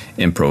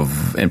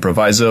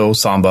Improviso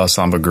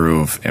Samba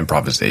Groove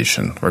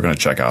Improvisation. We're going to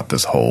check out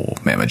this whole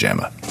Mamma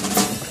Jamma.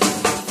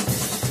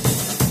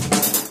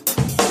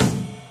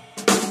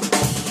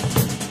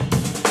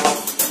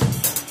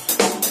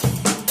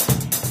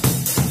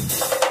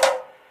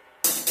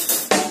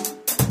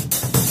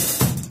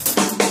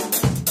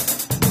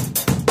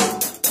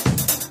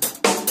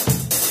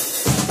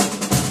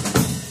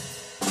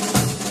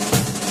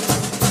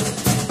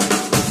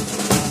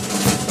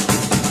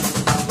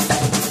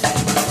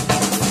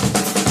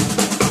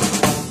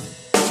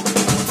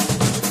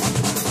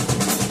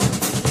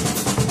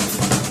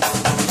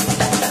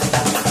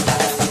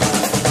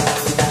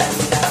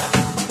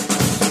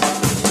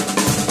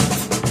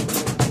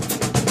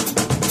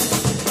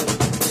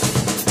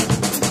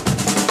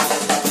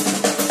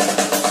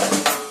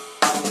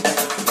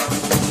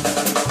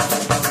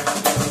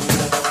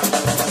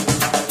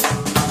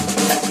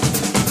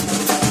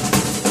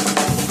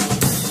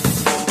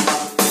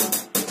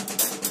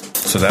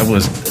 So that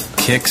was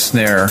kick,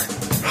 snare,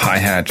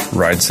 hi-hat,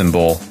 ride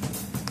cymbal,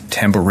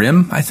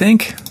 tambourine, I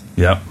think.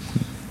 Yep.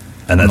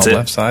 And that's on the it.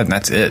 left side, and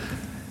that's it.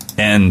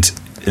 And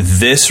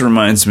this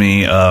reminds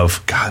me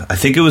of, God, I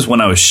think it was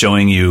when I was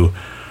showing you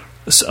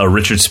a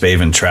Richard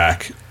Spaven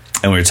track,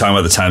 and we were talking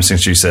about the time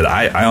signature. You said,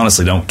 I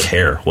honestly don't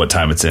care what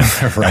time it's in.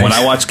 Right. And when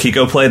I watch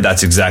Kiko play,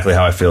 that's exactly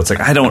how I feel. It's like,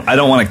 I don't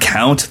want to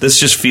count. This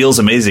just feels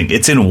amazing.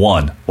 It's in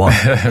one.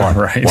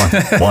 Right.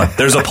 One.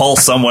 There's a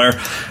pulse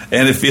somewhere,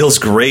 and it feels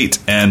great.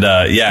 And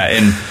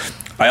and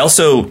I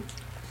also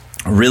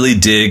really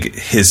dig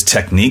his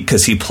technique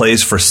because he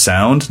plays for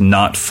sound,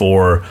 not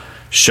for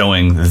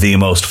showing the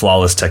most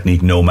flawless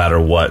technique no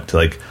matter what.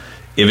 Like,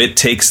 if it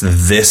takes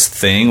this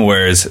thing,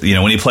 whereas,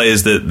 when he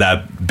plays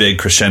that big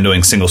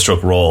crescendoing single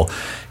stroke roll,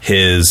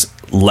 his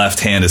left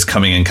hand is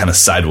coming in kind of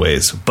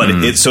sideways.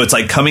 But so it's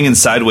like coming in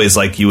sideways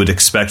like you would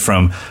expect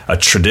from a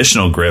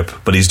traditional grip,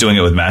 but he's doing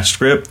it with matched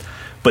grip.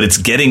 But it's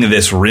getting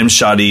this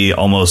rim-shotty,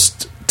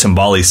 almost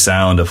timbali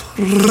sound of,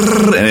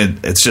 and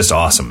it's just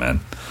awesome, man.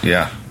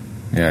 Yeah.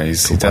 Yeah, he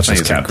definitely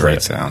has a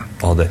great sound.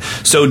 All day.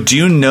 So do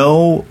you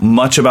know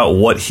much about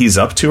what he's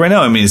up to right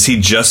now? I mean, is he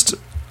just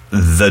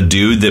the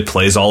dude that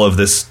plays all of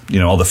this,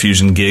 all the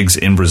fusion gigs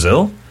in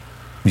Brazil?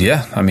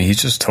 Yeah, I mean,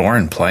 he's just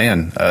touring,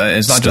 playing.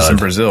 It's not just in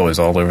Brazil; it's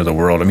all over the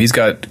world. I mean, he's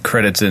got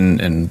credits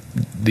in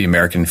the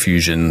American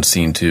fusion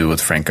scene too, with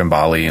Frank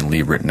Gambale and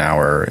Lee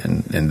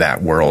Ritenour in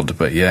that world.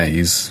 But yeah,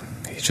 he's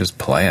just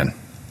playing.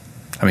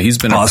 I mean, he's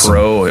been a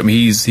pro. I mean,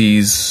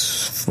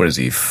 he's what is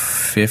he,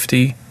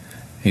 50?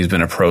 He's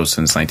been a pro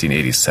since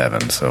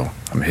 1987. So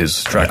I mean,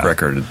 his track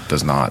record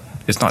it's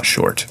not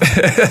short.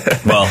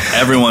 Well,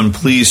 everyone,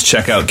 please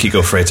check out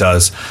Kiko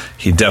Freitas.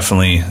 He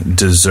definitely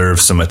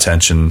deserves some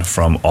attention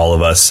from all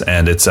of us.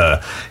 And it's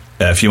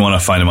if you want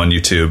to find him on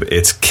YouTube,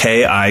 it's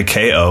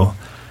Kiko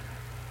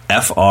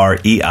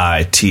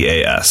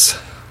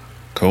Freitas.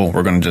 Cool.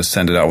 We're going to just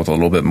send it out with a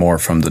little bit more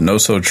from the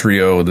Noso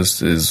Trio.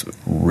 This is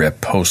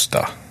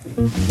Reposta.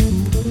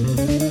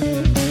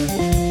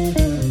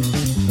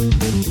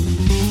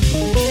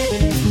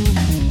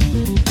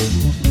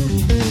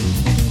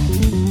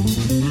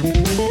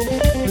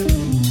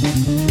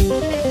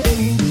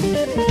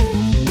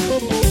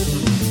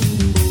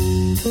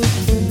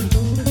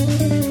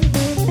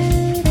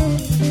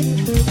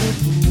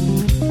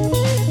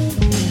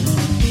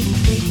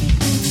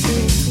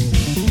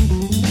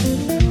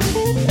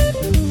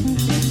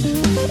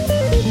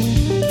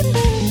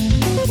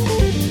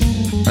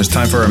 It's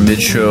time for our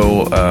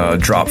mid-show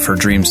drop for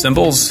Dream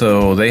Cymbals.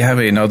 So they have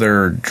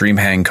another Dream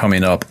Hang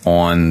coming up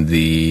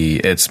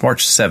it's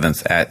March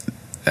 7th at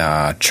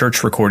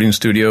Church Recording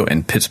Studio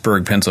in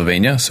Pittsburgh,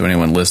 Pennsylvania. So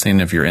anyone listening,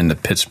 if you're in the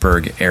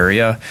Pittsburgh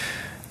area,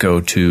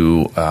 go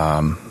to,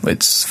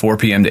 it's 4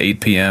 p.m. to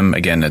 8 p.m.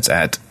 Again, it's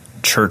at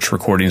Church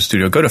Recording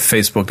Studio. Go to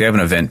Facebook. They have an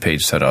event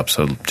page set up,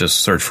 so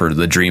just search for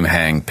the Dream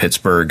Hang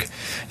Pittsburgh.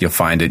 You'll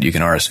find it. You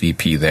can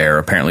RSVP there.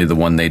 Apparently the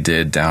one they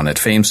did down at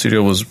Fame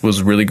Studio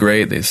was really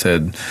great. They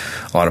said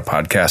a lot of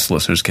podcast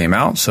listeners came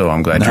out, so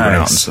I'm glad you went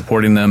out and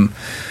supporting them.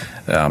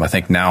 I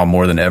think now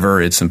more than ever,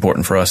 it's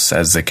important for us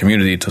as a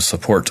community to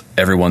support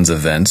everyone's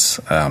events.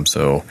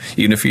 So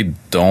even if you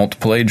don't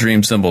play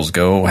Dream Cymbals,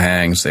 go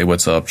hang, say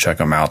what's up, check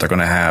them out. They're going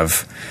to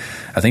have,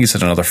 I think he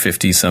said, another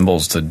 50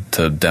 cymbals to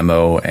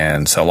demo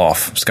and sell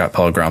off. Scott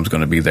Pellegrim's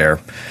going to be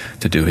there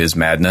to do his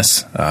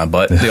madness.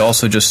 But they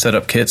also just set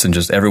up kits, and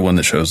just everyone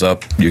that shows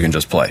up, you can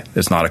just play.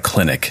 It's not a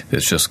clinic.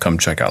 It's just come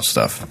check out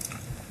stuff.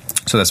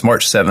 So that's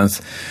March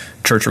 7th,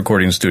 Church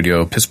Recording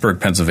Studio, Pittsburgh,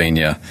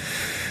 Pennsylvania.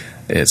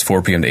 It's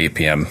 4 p.m. to 8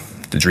 p.m.,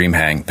 the Dream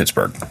Hang,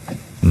 Pittsburgh.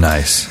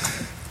 Nice.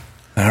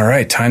 All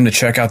right, time to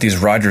check out these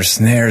Roger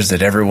snares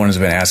that everyone has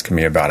been asking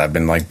me about. I've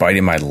been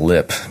biting my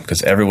lip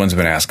because everyone's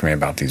been asking me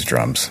about these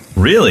drums.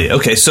 Really?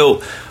 Okay,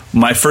 so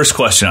my first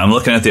question, I'm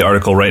looking at the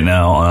article right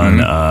now on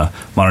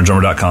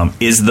moderndrummer.com.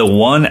 Is the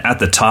one at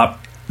the top,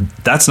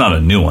 that's not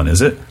a new one,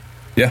 is it?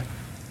 Yeah.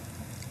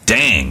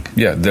 Dang.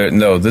 Yeah,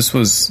 no, this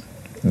was,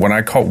 when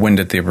I caught wind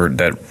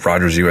that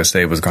Rogers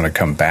USA was going to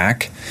come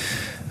back,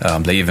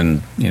 they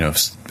even,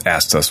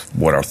 asked us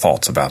what our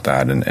thoughts about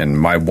that. And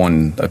my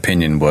one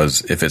opinion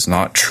was, if it's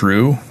not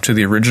true to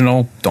the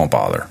original, don't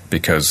bother.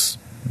 Because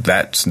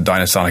that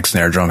Dyna-Sonic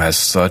snare drum has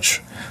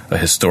such a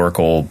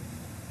historical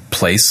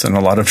place in a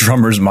lot of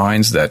drummers'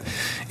 minds that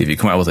if you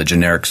come out with a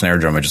generic snare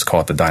drum and just call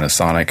it the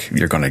Dyna-Sonic,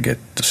 you're going to get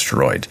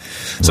destroyed.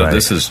 So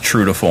This is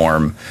true to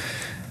form,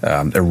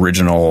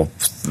 original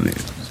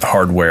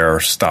hardware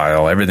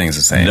style, everything's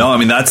the same. No, I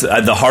mean, that's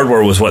the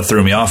hardware was what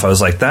threw me off. I was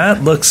like, I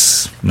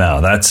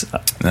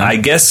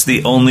guess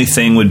the only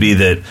thing would be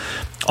that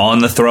on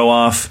the throw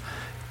off,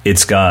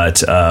 it's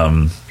got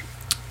I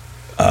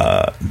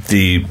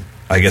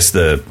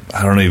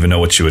don't even know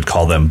what you would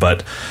call them,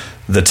 but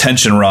the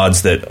tension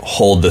rods that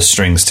hold the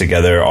strings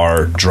together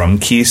are drum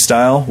key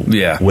style.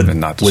 Yeah. Would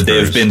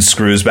they have been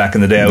screws back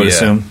in the day, I would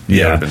assume?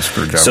 Yeah. Been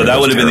screwed so that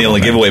would have been the only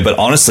giveaway. But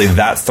honestly,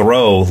 that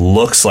throw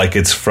looks like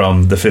it's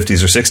from the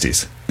 50s or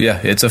 60s. Yeah,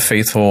 it's a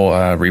faithful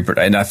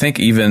reproduction. And I think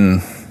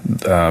even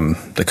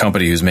the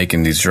company who's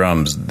making these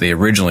drums, they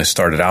originally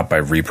started out by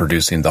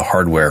reproducing the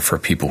hardware for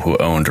people who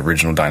owned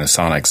original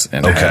Dyna-Sonics,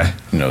 and had,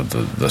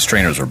 the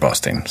strainers were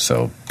busting.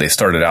 So they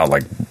started out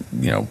like,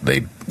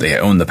 they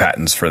owned the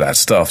patents for that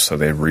stuff, so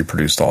they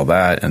reproduced all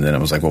that, and then it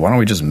was like, well, why don't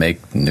we just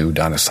make new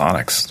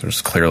Dyna-Sonics?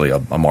 There's clearly a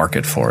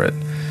market for it.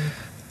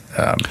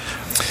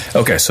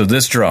 Okay, so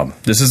this drum,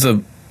 this is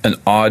an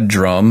odd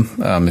drum.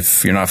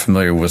 If you're not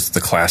familiar with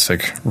the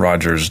classic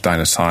Rogers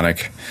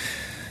Dyna-Sonic,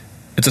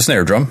 it's a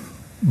snare drum.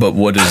 But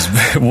what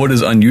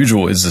is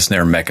unusual is the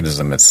snare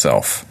mechanism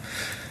itself.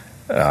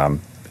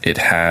 It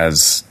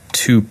has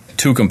two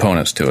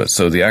components to it.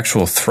 So the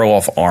actual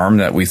throw-off arm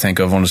that we think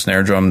of on a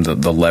snare drum,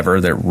 the lever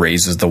that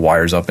raises the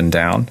wires up and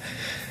down,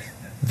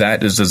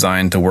 that is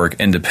designed to work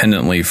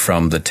independently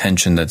from the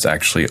tension that's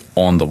actually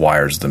on the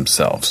wires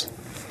themselves.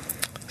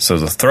 So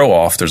the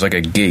throw-off, there's like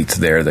a gate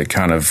there that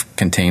kind of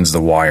contains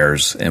the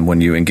wires, and when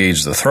you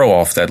engage the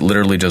throw-off, that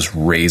literally just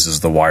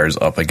raises the wires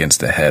up against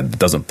the head. It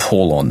doesn't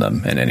pull on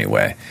them in any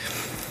way.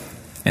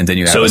 And then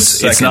you have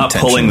it's not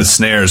tension. Pulling the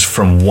snares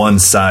from one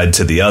side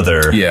to the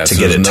other to get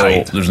it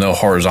tight. There's no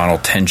horizontal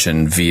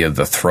tension via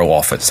the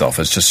throw-off itself.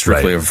 It's just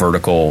strictly a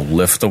vertical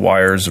lift the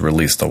wires,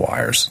 release the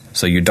wires.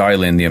 So you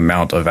dial in the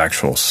amount of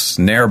actual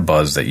snare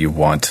buzz that you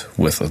want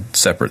with a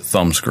separate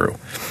thumb screw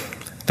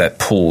that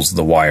pulls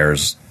the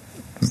wires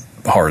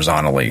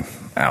horizontally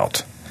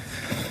out.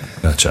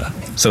 Gotcha.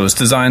 So it's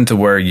designed to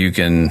where you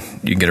can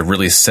get a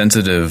really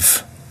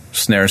sensitive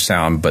snare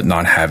sound but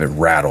not have it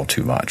rattle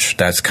too much.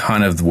 That's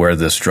kind of where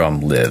this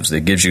drum lives.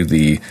 It gives you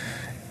the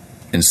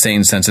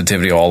insane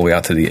sensitivity all the way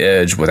out to the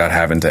edge without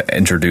having to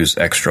introduce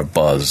extra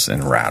buzz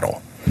and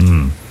rattle.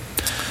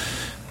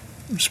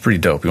 It's pretty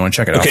dope. You want to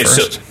check it out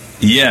first? So,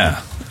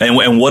 yeah.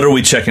 And what are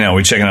we checking out? Are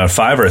we checking out a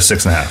 5 or a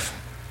 6.5?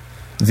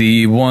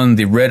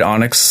 The red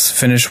onyx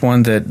finish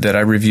one that I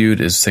reviewed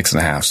is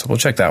 6.5, so we'll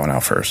check that one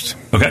out first.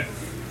 Okay.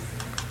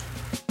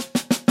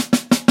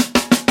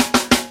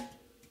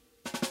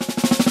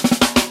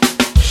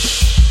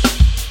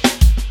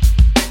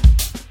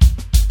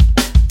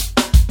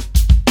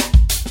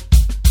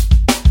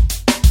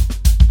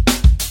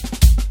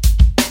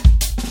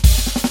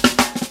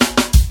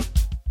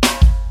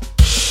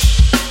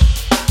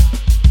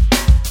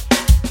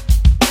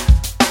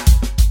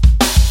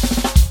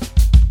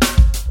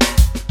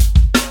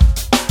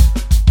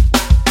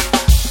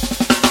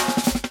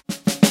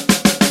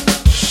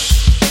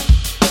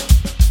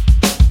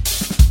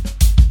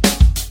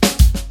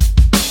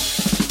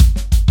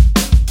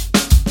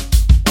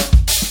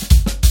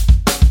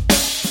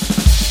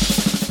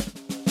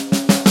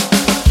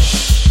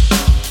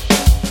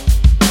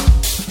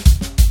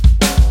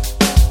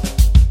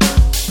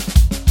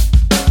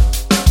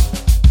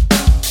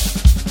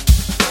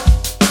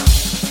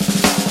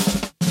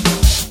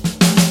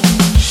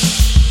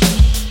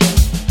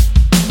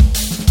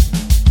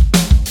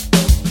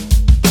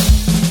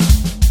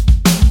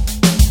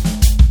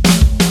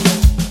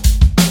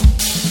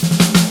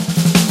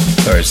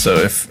 So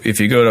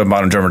if you go to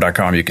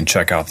moderndrummer.com, you can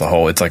check out the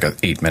whole, it's like an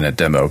 8-minute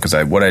demo, because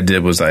what I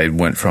did was I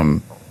went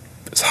from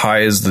as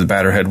high as the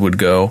batter head would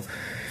go,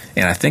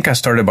 and I think I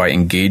started by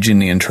engaging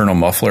the internal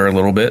muffler a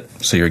little bit,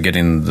 so you're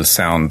getting the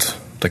sound,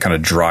 the kind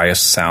of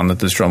driest sound that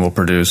this drum will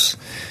produce.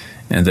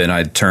 And then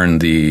I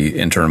turned the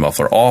internal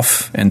muffler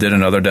off and did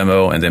another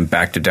demo, and then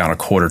backed it down a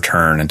quarter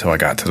turn until I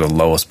got to the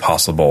lowest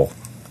possible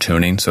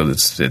tuning. So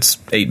it's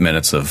 8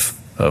 minutes of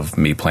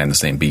me playing the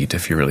same beat,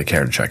 if you really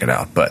care to check it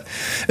out. But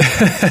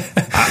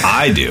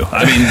I do.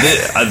 I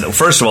mean,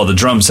 first of all, the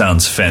drum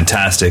sounds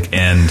fantastic,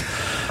 and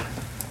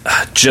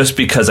just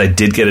because I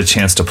did get a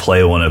chance to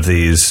play one of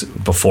these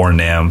before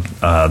NAMM,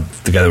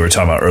 the guy that we were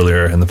talking about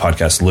earlier in the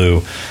podcast,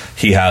 Lou,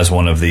 he has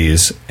one of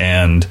these,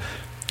 and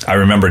I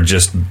remember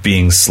just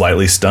being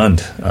slightly stunned.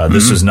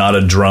 This was not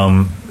a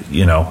drum,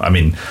 I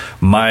mean,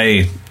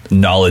 my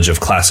knowledge of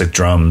classic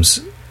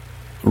drums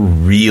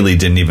really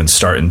didn't even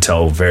start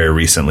until very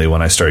recently,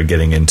 when I started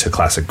getting into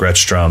classic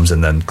Gretsch drums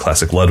and then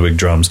classic Ludwig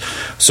drums.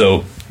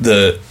 So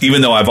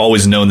even though I've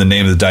always known the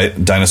name of the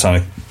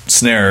Dyna-Sonic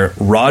snare,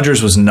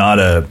 Rogers was not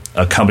a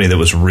company that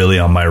was really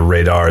on my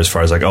radar as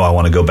far as like, I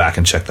want to go back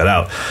and check that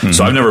out.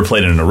 So I've never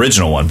played an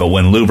original one, but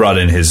when Lou brought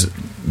in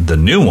the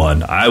new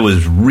one, I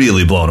was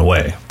really blown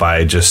away by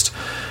I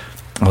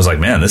was like,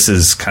 man, this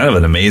is kind of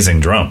an amazing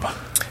drum.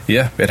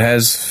 Yeah, it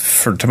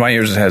has, to my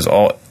ears, it has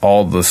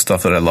all the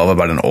stuff that I love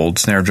about an old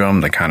snare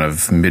drum, the kind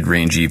of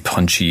mid-rangey,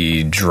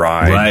 punchy,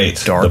 dry,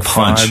 dark the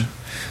punch. vibe.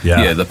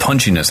 Yeah, the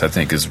punchiness, I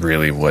think, is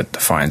really what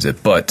defines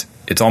it. But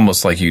it's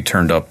almost like you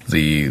turned up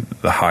the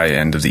high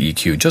end of the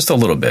EQ just a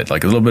little bit,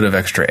 like a little bit of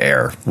extra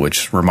air,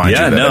 which reminds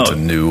you that it's a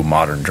new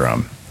modern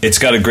drum. It's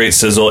got a great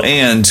sizzle,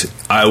 and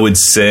I would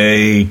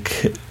say,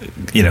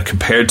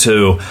 compared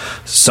to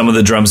some of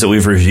the drums that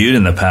we've reviewed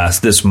in the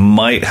past, this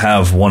might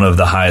have one of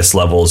the highest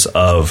levels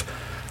of,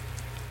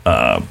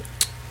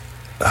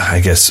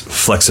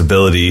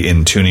 flexibility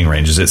in tuning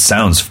ranges. It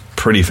sounds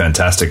pretty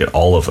fantastic at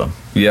all of them.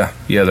 Yeah,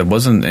 there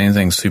wasn't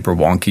anything super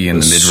wonky in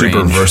the mid-range.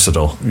 Super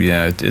versatile.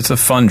 Yeah, it's a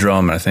fun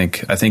drum. I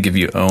think if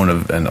you own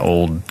an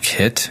old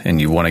kit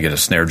and you want to get a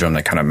snare drum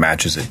that kind of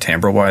matches it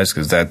timbre-wise,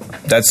 because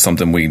that's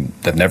something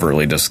that never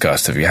really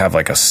discussed. If you have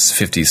like a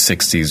 50s,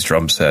 60s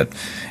drum set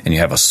and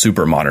you have a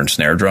super modern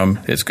snare drum,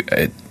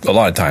 a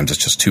lot of times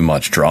it's just too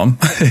much drum.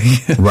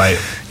 Right.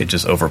 It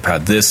just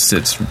overpowered. This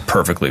sits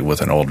perfectly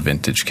with an old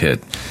vintage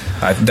kit.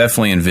 I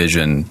definitely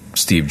envision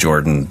Steve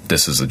Jordan,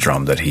 this is a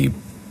drum that he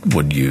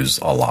would use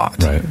a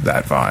lot, right.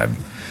 That vibe.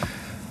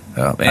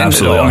 And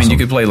absolutely I mean, awesome. you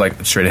could play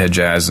like straight ahead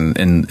jazz, and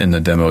in the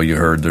demo you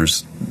heard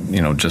there's,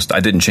 I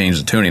didn't change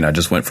the tuning. I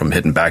just went from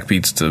hitting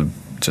backbeats to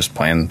just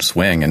playing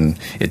swing, and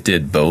it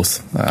did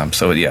both.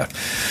 So yeah.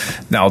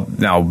 Now,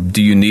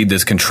 do you need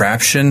this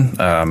contraption?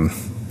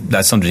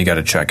 That's something you got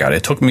to check out.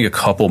 It took me a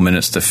couple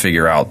minutes to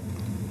figure out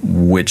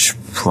which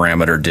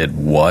parameter did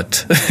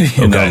what.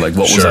 What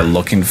was I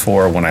looking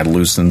for when I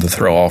loosened the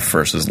throw off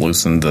versus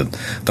loosened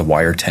the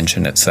wire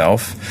tension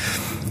itself.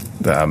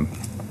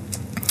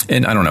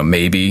 And I don't know,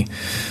 maybe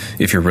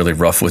if you're really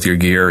rough with your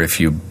gear, if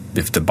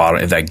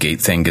that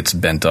gate thing gets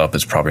bent up,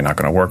 it's probably not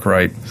going to work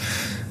right.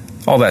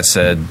 All that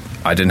said,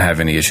 I didn't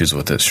have any issues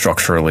with it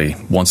structurally.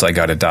 Once I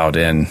got it dialed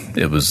in,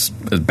 it was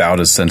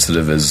about as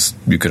sensitive as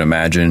you could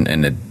imagine,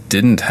 and it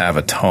didn't have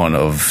a ton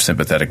of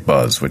sympathetic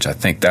buzz, which I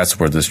think that's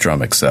where this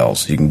drum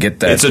excels. You can get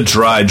that. It's a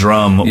dry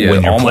drum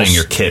when you're playing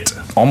your kit.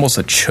 Almost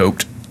a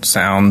choked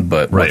sound,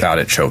 but without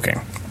it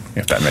choking,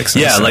 if that makes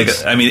sense. Yeah,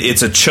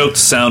 it's a choked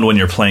sound when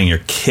you're playing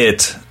your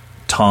kit,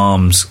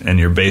 toms, and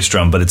your bass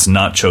drum, but it's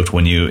not choked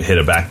when you hit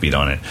a backbeat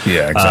on it.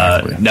 Yeah,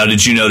 exactly. Now,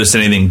 did you notice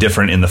anything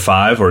different in the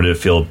 5, or did it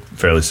feel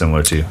fairly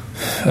similar to you?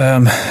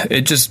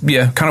 It just,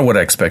 kind of what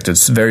I expected.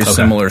 It's a very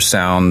similar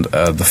sound.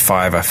 The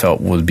 5 I felt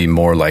would be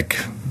more like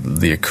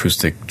the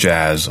acoustic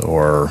jazz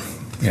or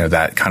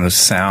that kind of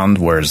sound,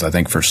 whereas I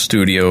think for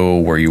studio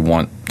where you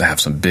want to have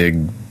some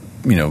big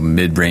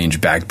mid-range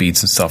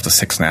backbeats and stuff, the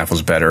 6.5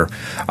 was better.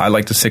 I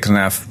like the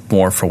 6.5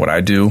 more for what I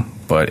do,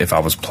 but if I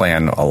was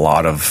playing a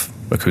lot of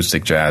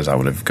acoustic jazz, I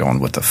would have gone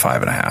with the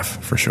 5.5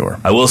 for sure.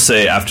 I will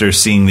say, after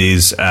seeing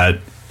these they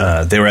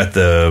were at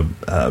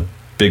the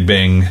Big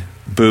Bang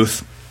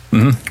booth,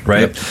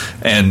 right? Yep.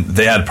 And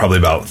they had probably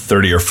about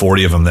 30 or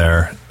 40 of them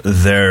there.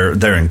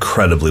 They're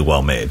incredibly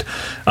well made.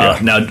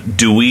 Now,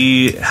 do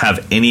we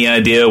have any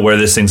idea where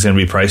this thing's going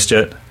to be priced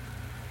yet?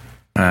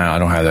 I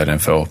don't have that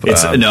info.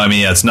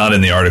 It's not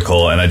in the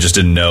article, and I just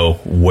didn't know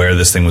where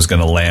this thing was going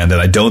to land,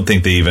 and I don't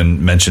think they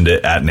even mentioned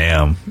it at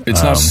NAMM.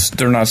 It's not.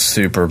 They're not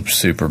super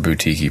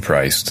boutique-y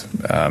priced.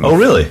 Oh,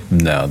 really?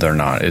 No, they're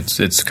not.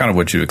 It's kind of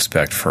what you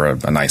expect for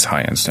a nice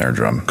high-end snare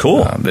drum.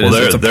 Cool.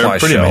 They're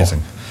pretty shell.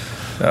 Amazing.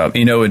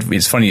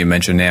 It's funny you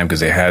mentioned NAMM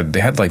because they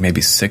had like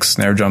maybe 6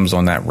 snare drums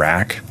on that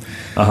rack.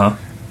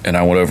 And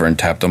I went over and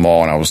tapped them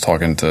all, and I was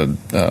talking to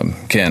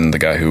Ken, the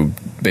guy who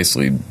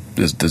basically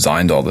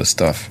designed all this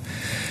stuff.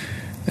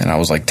 And I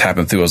was like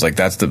tapping through. I was like,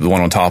 "That's the one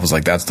on top." I was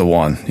like, "That's the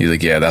one." He's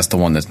like, "Yeah, that's the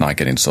one that's not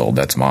getting sold.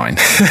 That's mine."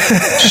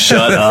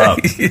 Shut up!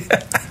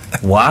 Yeah.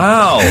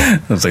 Wow.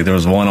 I was like, there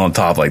was one on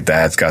top like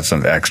that. It's got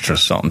some extra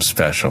something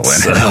special in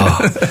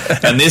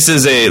it. And this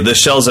is the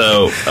shell's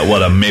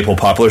a maple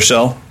poplar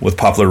shell with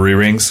poplar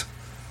re-rings.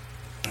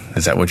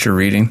 Is that what you're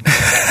reading?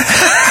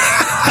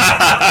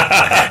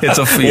 It's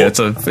a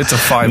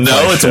 5.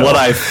 No, it's shell. what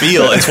I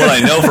feel. It's what I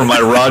know from my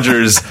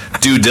Rogers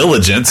due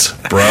diligence,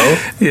 bro.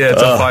 Yeah,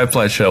 it's a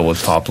 5-ply shell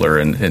with poplar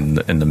in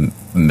the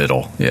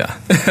middle. Yeah,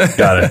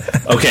 got it.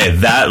 Okay,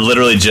 that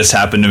literally just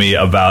happened to me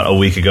about a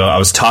week ago. I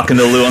was talking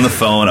to Lou on the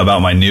phone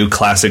about my new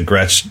classic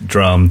Gretsch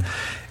drum,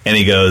 and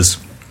he goes,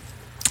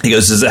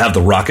 "Does it have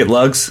the rocket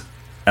lugs?"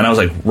 And I was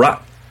like,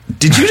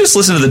 "Did you just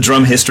listen to the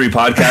Drum History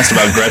podcast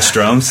about Gretsch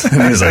drums?"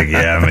 And he was like,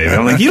 "Yeah, maybe."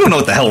 I'm like, "You don't know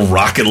what the hell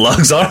rocket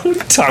lugs are? What are you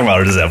talking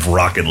about? Or does it have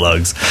rocket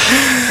lugs?"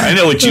 I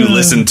know what you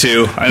listened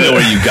to. I know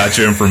where you got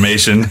your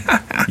information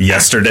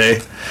yesterday.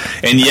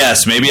 And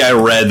yes, maybe I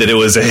read that it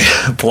was a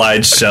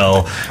applied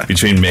shell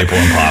between maple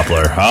and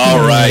poplar. All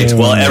right.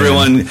 Well,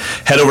 everyone,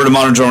 head over to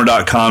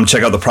moderndrummer.com.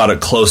 Check out the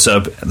product close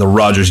up. The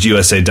Rogers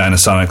USA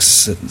Dyna-Sonic.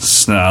 They're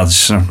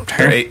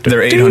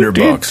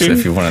 $800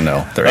 if you want to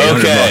know. They're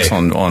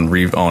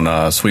 $800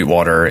 on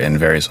Sweetwater and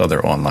various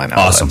other online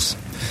outlets. Awesome.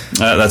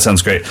 That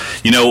sounds great.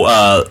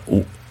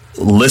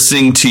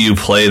 Listening to you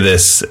play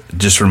this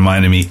just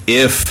reminded me,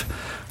 if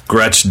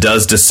Gretsch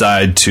does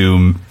decide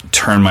to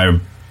turn my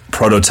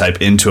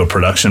prototype into a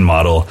production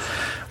model,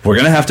 we're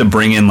going to have to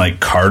bring in like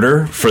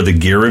Carter for the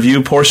gear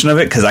review portion of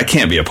it, because I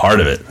can't be a part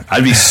of it.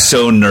 I'd be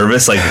so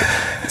nervous,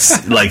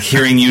 like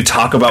hearing you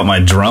talk about my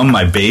drum,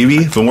 my baby.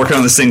 I've been working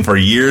on this thing for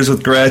years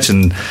with Gretsch,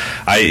 and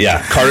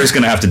Carter's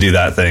going to have to do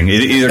that thing.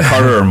 Either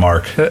Carter or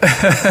Mark.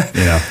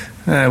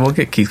 We'll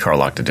get Keith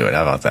Carlock to do it.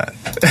 How about that?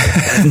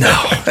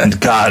 No,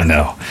 God,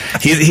 no.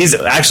 He's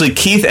actually,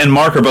 Keith and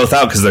Mark are both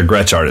out because they're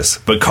Gretsch artists.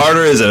 But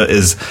Carter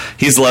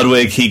he's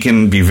Ludwig. He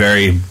can be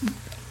very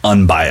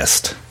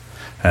unbiased.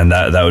 And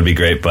that would be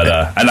great, but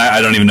and I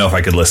don't even know if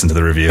I could listen to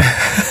the review.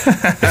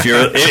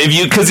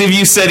 Because if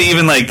you said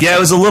even like, yeah, it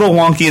was a little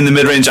wonky in the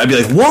mid range, I'd be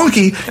like,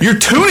 wonky? Your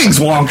tuning's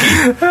wonky.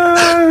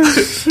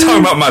 Talking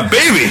about my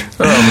baby.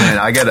 Oh man,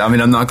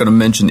 I'm not going to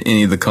mention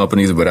any of the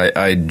companies, but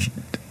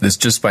this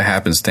just by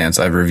happenstance,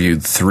 I've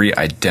reviewed 3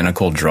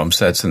 identical drum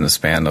sets in the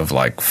span of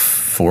like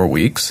 4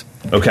 weeks.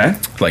 Okay,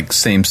 like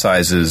same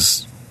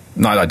sizes,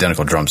 not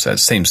identical drum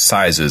sets, same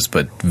sizes,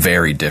 but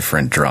very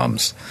different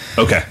drums.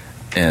 Okay,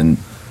 and.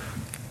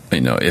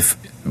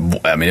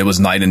 It was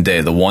night and day.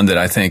 The one that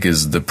I think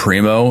is the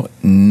primo,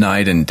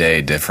 night and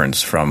day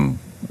difference from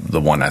the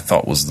one I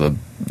thought was the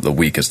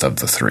weakest of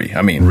the 3.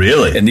 I mean,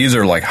 really? And these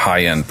are like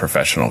high-end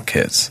professional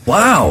kits.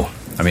 Wow.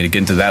 I mean, to get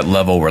into that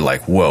level, we're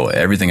like, whoa,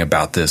 everything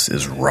about this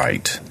is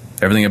right.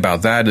 Everything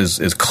about that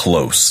is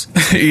close.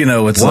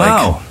 It's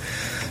wow. like,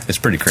 it's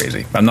pretty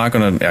crazy. I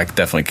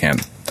definitely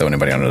can't throw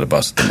anybody under the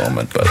bus at the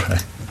moment,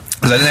 but...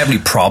 Because I didn't have any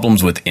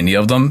problems with any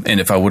of them, and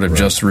if I would have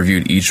just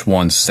reviewed each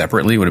one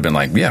separately, it would have been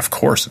like, yeah, of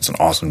course, it's an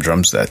awesome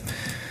drum set.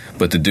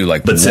 But to do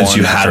like one since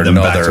you had after them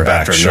another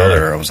back to back, after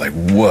another, I was like,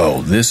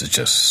 whoa, this is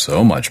just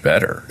so much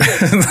better.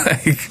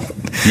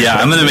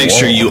 I'm going to make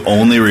sure you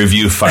only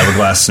review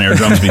fiberglass snare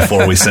drums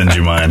before we send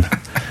you mine.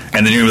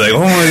 And then you're going to be like,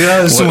 oh my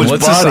God, there's so much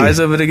what's body. The size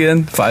of it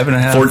again?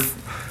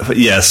 5.5?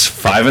 Yes,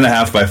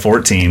 5.5 by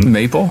 14.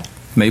 Maple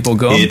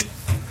gum?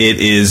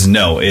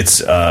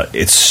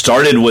 It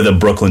started with a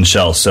Brooklyn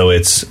shell, so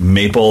it's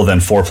maple,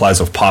 then 4 plies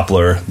of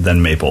poplar,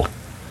 then maple.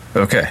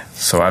 Okay,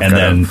 so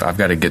I've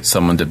got to get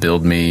someone to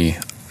build me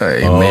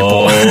a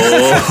maple.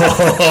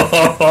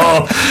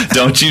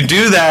 Don't you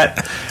do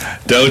that.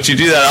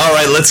 All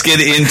right, let's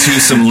get into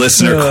some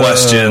listener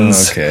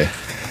questions. Okay.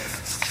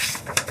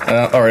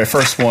 All right,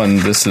 first one,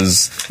 this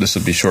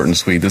would be short and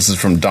sweet. This is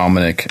from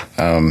Dominic.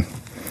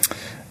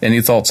 Any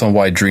thoughts on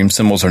why Dream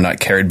cymbals are not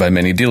carried by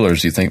many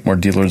dealers? Do you think more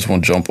dealers will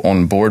jump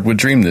on board with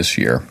Dream this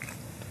year?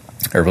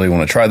 I really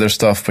want to try their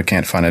stuff, but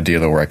can't find a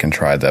dealer where I can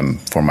try them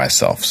for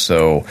myself.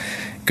 So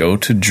go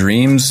to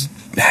Dream's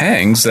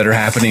hangs that are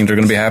happening. They're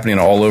going to be happening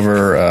all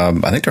over.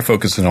 I think they're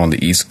focusing on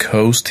the East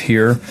Coast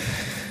here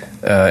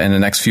in the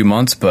next few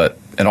months.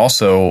 And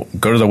also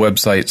go to their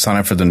website, sign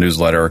up for the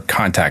newsletter,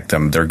 contact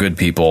them. They're good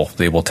people.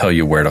 They will tell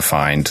you where to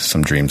find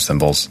some Dream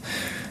cymbals.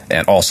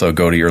 And also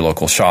go to your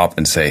local shop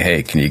and say,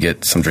 hey, can you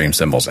get some Dream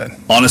cymbals in?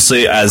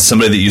 Honestly, as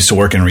somebody that used to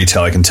work in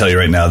retail, I can tell you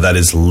right now, that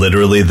is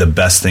literally the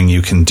best thing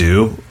you can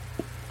do.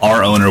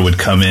 Our owner would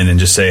come in and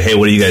just say, hey,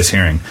 what are you guys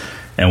hearing?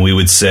 And we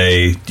would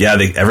say, yeah,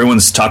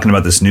 everyone's talking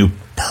about this new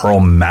Pearl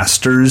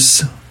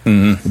Masters,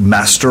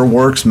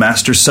 Masterworks,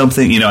 Master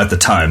something, at the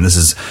time. This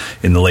is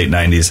in the late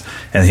 90s.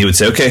 And he would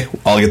say, okay,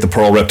 I'll get the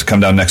Pearl rep to come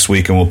down next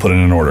week and we'll put in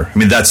an order. I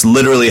mean, that's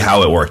literally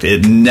how it worked.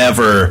 It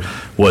never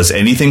was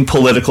anything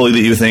politically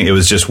that you think. It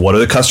was just, what are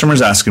the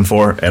customers asking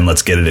for, and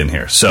let's get it in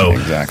here. So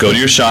Go to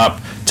your shop,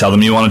 tell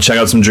them you want to check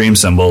out some Dream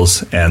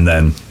cymbals, and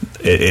then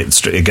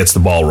it gets the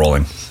ball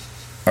rolling.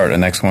 All right, the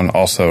next one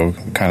also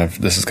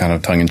this is kind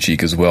of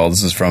tongue-in-cheek as well.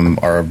 This is from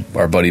our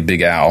buddy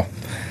Big Al.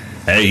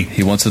 Hey.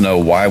 He wants to know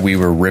why we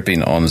were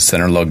ripping on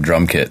center lug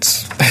drum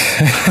kits.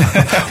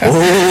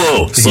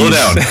 Whoa, slow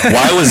down.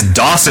 Why was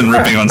Dawson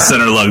ripping on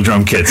center lug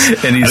drum kits?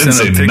 And he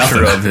sent a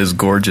picture of his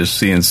gorgeous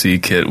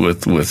CNC kit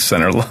with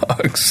center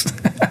lugs.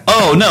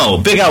 Oh, no,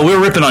 Big Al, we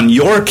were ripping on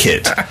your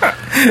kit.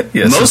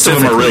 Yeah, most of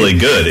them are really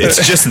good.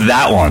 It's just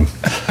that one.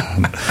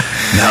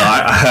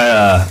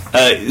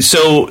 No,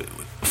 so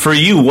for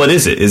you, what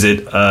is it? Is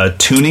it a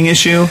tuning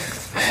issue?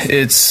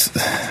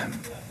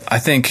 I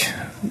think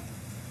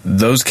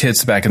those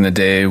kits back in the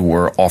day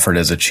were offered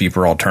as a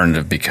cheaper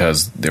alternative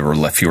because there were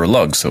fewer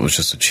lugs, so it was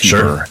just a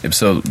cheaper. Sure.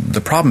 So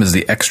the problem is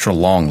the extra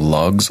long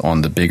lugs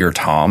on the bigger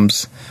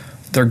toms,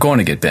 they're going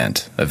to get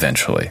bent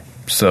eventually.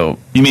 So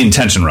you mean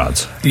tension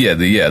rods? Yeah,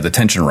 the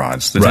tension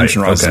rods. The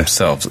tension rods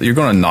themselves. You're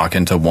going to knock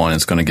into one,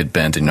 it's going to get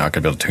bent, and you're not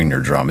going to be able to tune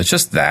your drum. It's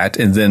just that,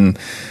 and then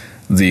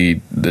the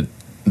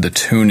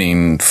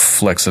tuning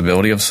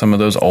flexibility of some of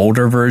those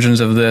older versions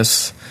of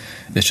this,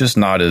 it's just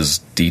not as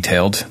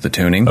detailed, the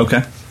tuning.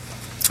 Okay.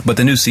 But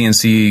the new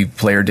CNC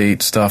player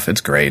date stuff,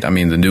 it's great. I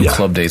mean, the new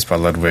club dates by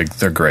Ludwig,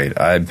 they're great.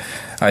 I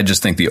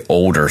just think the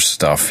older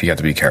stuff, you have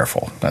to be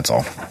careful. That's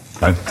all.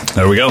 Right.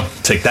 There we go.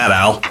 Take that,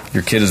 Al.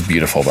 Your kid is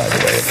beautiful, by the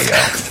way.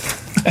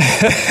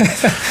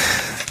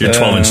 Your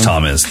 12-inch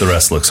tom is. The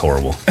rest looks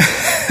horrible.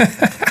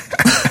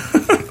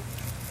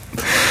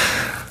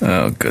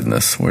 Oh,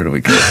 goodness. Where do we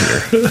go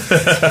here?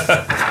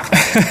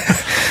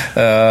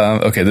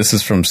 Okay, this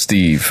is from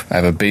Steve. I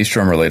have a bass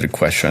drum related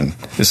question.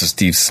 This is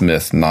Steve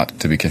Smith, not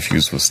to be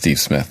confused with Steve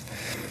Smith.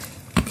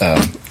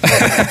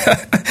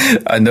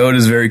 I know it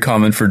is very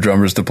common for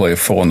drummers to play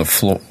four on the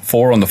floor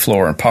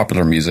in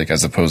popular music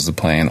as opposed to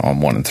playing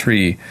on 1 and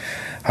 3.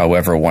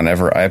 However,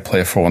 whenever I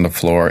play 4 on the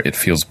floor, it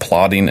feels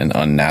plodding and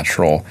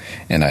unnatural,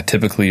 and I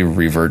typically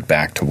revert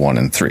back to 1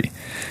 and 3.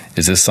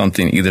 Is this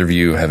something either of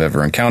you have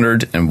ever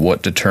encountered, and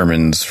what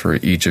determines for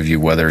each of you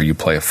whether you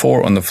play a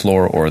 4 on the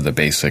floor or the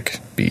basic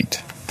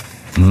beat?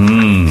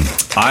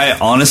 I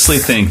honestly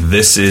think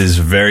this is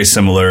very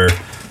similar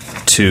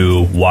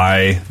to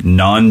why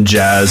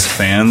non-jazz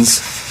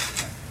fans,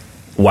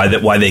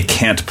 why they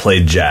can't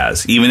play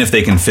jazz. Even if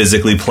they can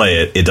physically play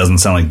it, it doesn't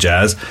sound like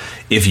jazz.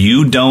 If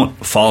you don't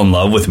fall in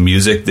love with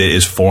music that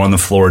is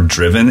 4-on-the-floor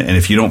driven, and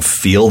if you don't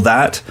feel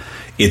that,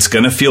 it's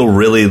going to feel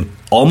really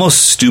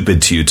almost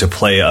stupid to you to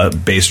play a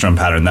bass drum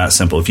pattern that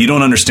simple. If you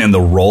don't understand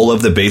the role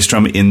of the bass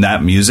drum in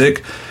that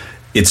music,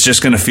 it's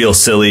just going to feel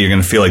silly. You're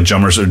going to feel like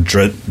drummers are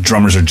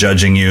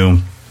judging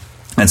you.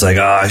 And it's like,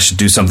 I should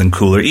do something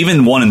cooler.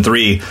 Even 1 and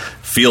 3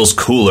 feels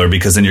cooler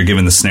because then you're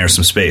giving the snare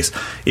some space.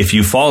 If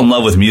you fall in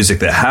love with music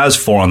that has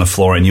 4 on the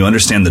floor and you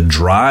understand the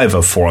drive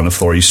of 4 on the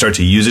floor, you start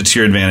to use it to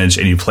your advantage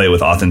and you play it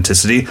with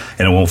authenticity,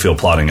 and it won't feel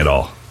plodding at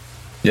all.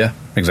 Yeah,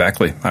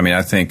 exactly. I mean,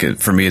 I think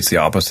for me, it's the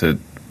opposite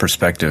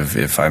perspective.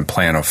 If I'm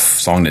playing a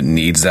song that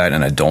needs that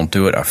and I don't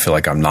do it, I feel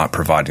like I'm not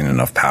providing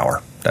enough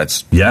power. I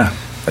just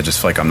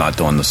feel like I'm not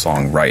doing the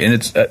song right. And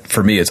it's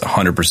for me, it's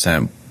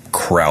 100%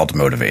 crowd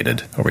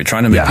motivated. Are we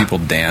trying to make people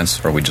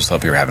dance, or are we just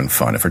up here having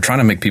fun? If we're trying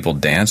to make people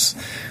dance,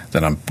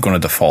 then I'm going to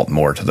default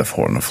more to the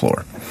 4 on the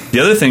floor. The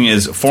other thing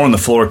is 4 on the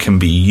floor can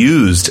be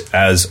used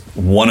as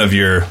one of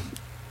your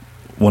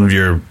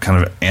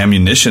kind of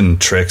ammunition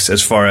tricks,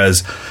 as far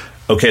as,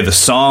 okay, the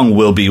song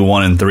will be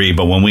 1 and 3,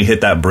 but when we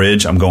hit that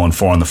bridge, I'm going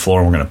 4 on the floor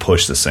and we're going to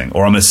push this thing,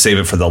 or I'm going to save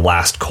it for the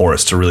last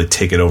chorus to really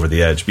take it over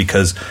the edge,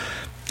 because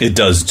it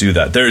does do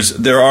that.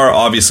 There are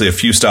obviously a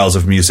few styles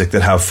of music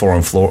that have 4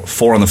 on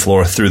the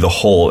floor through the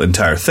whole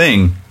entire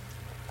thing,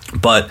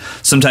 but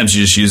sometimes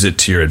you just use it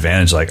to your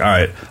advantage. Like, all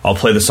right, I'll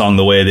play the song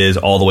the way it is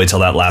all the way till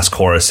that last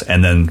chorus,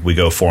 and then we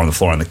go 4 on the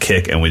floor on the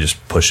kick, and we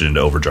just push it into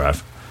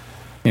overdrive.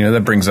 You know,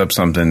 that brings up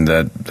something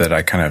that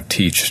I kind of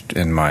teach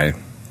in my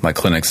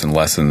clinics and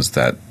lessons,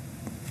 that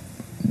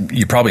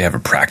you probably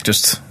haven't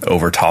practiced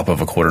over top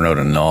of a quarter note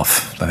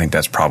enough. I think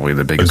that's probably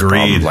the biggest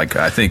problem. Like,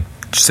 I think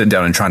sitting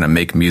down and trying to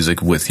make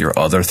music with your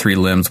other 3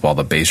 limbs while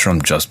the bass drum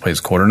just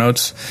plays quarter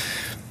notes,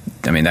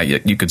 I mean,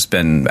 you could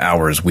spend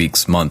hours,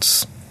 weeks,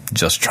 months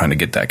just trying to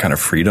get that kind of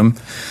freedom.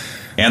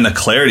 And the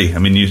clarity. I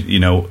mean, you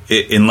know,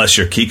 unless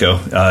you're Kiko,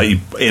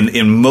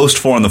 in most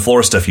 4 on the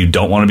floor stuff, you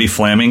don't want to be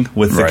flamming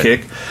with the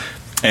kick.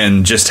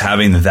 And just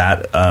having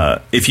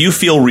that, if you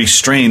feel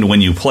restrained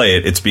when you play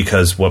it, it's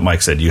because what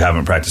Mike said, you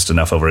haven't practiced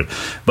enough over it.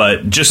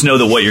 But just know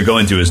that what you're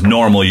going through is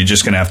normal. You're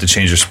just going to have to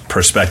change your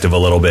perspective a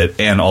little bit,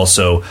 and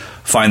also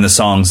find the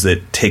songs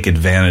that take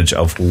advantage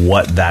of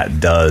what that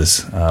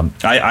does.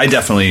 I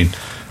definitely,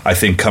 I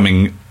think,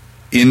 coming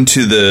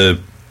into the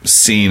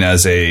scene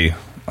as a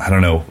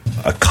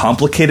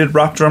complicated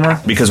rock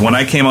drummer, because when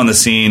I came on the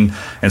scene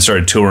and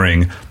started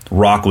touring,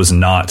 rock was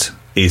not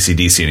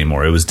AC/DC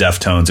anymore. It was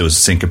Deftones, it was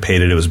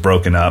syncopated, it was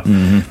broken up.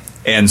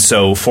 And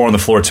so 4 on the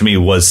floor to me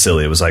was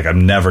silly. It was like,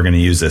 I'm never going to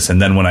use this. And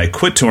then when I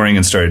quit touring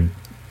and started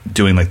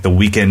doing like the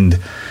weekend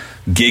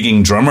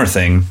gigging drummer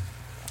thing,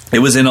 it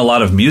was in a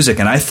lot of music,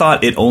 and I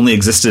thought it only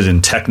existed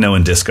in techno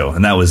and disco,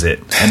 and that was it.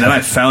 And then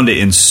I found it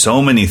in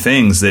so many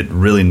things that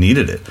really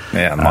needed it.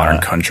 Yeah, modern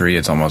country,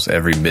 it's almost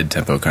every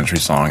mid-tempo country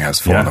song has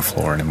 4 on the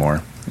floor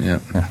anymore. Yeah.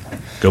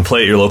 Go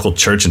play at your local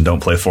church and don't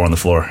play 4 on the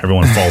floor.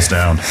 Everyone falls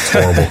down. It's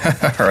horrible.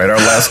 All right, our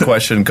last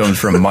question comes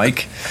from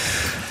Mike.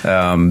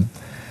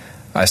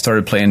 I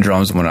started playing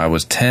drums when I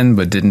was 10,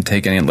 but didn't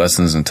take any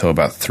lessons until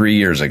about 3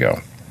 years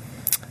ago.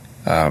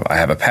 I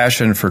have a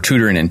passion for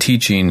tutoring and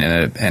teaching,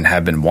 and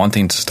have been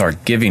wanting to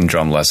start giving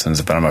drum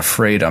lessons, but I'm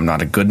afraid I'm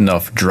not a good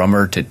enough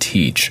drummer to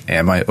teach.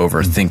 Am I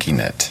overthinking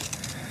it?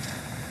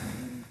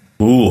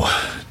 Ooh,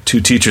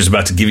 2 teachers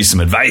about to give you some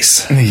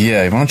advice.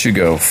 Yeah, why don't you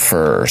go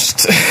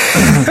first?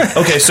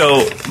 Okay,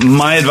 so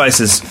my advice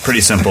is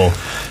pretty simple.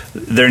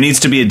 There needs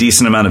to be a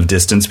decent amount of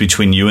distance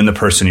between you and the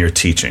person you're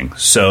teaching.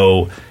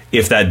 So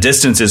if that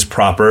distance is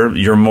proper,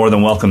 you're more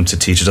than welcome to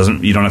teach.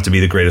 You don't have to be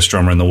the greatest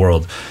drummer in the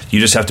world.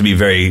 You just have to be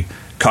very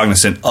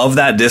cognizant of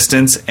that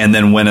distance. And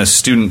then when a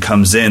student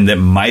comes in that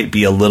might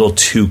be a little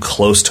too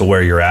close to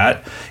where you're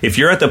at, if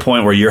you're at the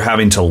point where you're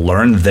having to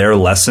learn their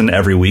lesson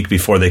every week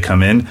before they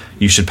come in,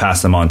 you should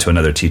pass them on to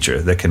another teacher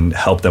that can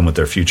help them with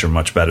their future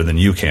much better than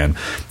you can.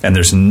 And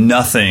there's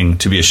nothing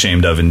to be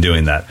ashamed of in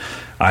doing that.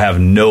 I have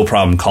no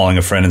problem calling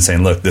a friend and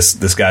saying, look,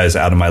 this guy is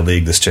out of my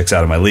league, this chick's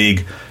out of my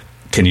league,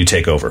 can you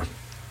take over?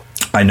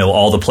 I know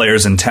all the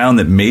players in town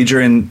that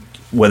major in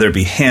whether it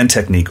be hand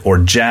technique or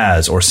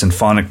jazz or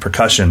symphonic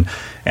percussion,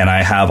 and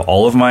I have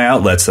all of my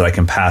outlets that I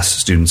can pass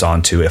students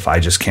on to if I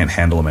just can't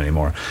handle them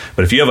anymore.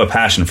 But if you have a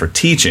passion for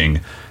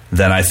teaching,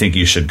 then I think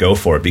you should go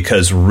for it,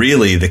 because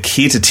really the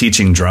key to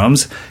teaching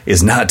drums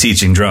is not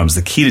teaching drums.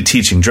 The key to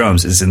teaching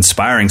drums is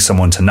inspiring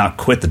someone to not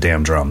quit the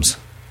damn drums.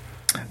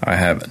 I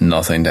have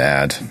nothing to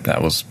add.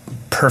 That was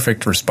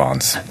perfect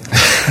response.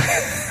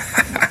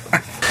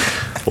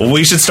 Well,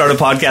 we should start a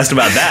podcast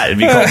about that. It'd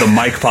be called the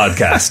Mike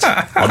Podcast.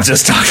 I'll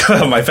just talk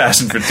about my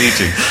passion for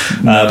teaching.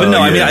 But no,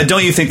 I mean,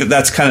 don't you think that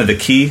that's kind of the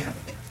key?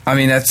 I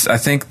mean, I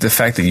think the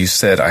fact that you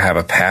said I have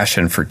a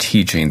passion for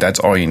teaching, that's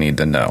all you need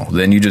to know.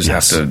 Then you just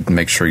have to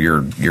make sure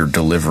you're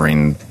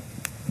delivering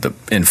the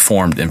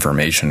informed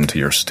information to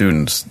your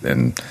students.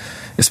 And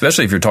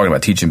especially if you're talking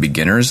about teaching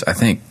beginners, I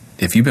think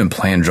if you've been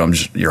playing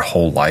drums your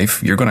whole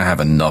life, you're going to have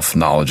enough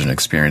knowledge and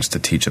experience to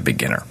teach a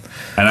beginner.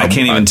 And I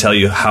can't even tell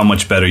you how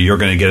much better you're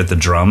going to get at the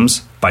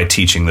drums by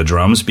teaching the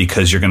drums,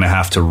 because you're going to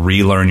have to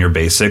relearn your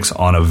basics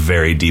on a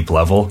very deep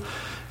level,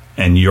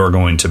 and you're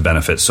going to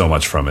benefit so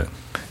much from it.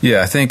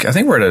 Yeah, I think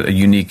we're at a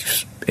unique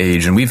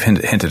age, and we've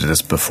hinted at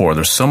this before.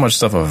 There's so much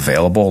stuff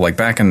available. Like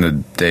back in the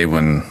day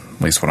when,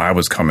 at least when I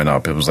was coming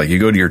up, it was like you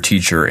go to your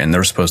teacher and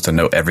they're supposed to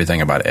know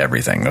everything about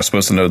everything. They're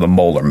supposed to know the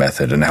Moeller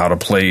method and how to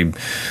play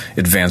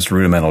advanced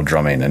rudimental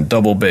drumming and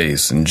double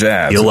bass and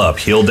jazz. Heel up,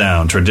 heel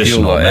down,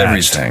 traditional,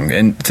 everything.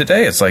 And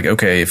today it's like,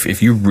 okay,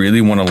 if you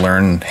really want to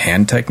learn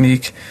hand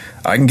technique,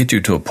 I can get you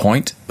to a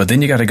point, but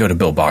then you got to go to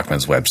Bill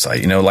Bachman's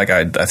website. You know, like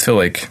I feel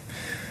like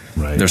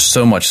there's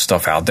so much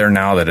stuff out there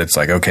now that it's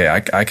like, okay,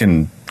 I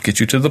can get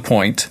you to the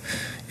point.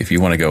 If you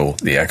want to go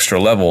the extra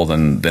level,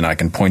 then I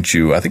can point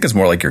you. I think it's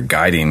more like you're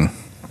guiding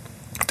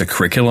the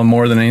curriculum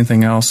more than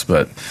anything else.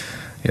 But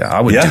yeah, I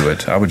would do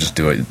it. I would just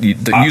do it.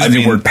 Using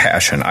the word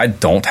passion. I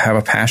don't have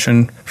a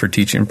passion for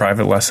teaching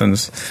private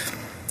lessons,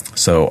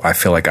 so I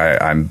feel like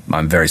I'm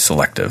very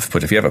selective.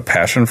 But if you have a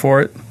passion for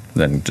it,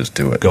 then just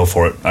do it. Go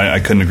for it. I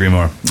couldn't agree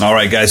more. All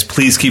right, guys,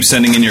 please keep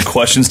sending in your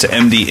questions to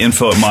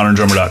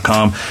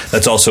mdinfo@moderndrummer.com.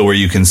 That's also where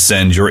you can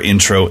send your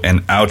intro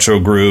and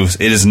outro grooves.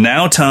 It is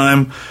now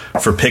time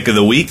for Pick of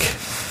the Week,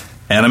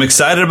 and I'm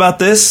excited about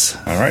this.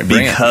 All right,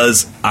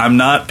 because I'm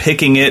not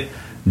picking it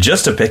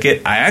just to pick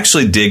it. I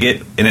actually dig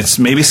it, and it's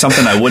maybe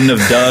something I wouldn't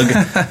have dug.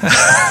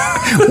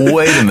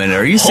 Wait a minute.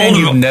 Are you saying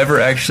you've never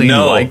actually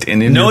liked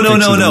any of No.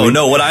 Week?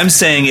 What I'm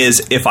saying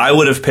is, if I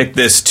would have picked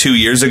this 2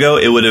 years ago,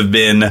 it would have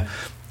been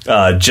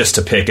just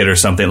to pick it or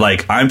something.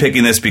 Like, I'm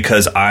picking this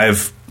because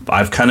I've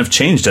kind of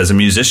changed as a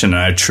musician,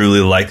 and I truly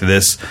like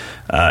this,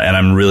 and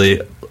I'm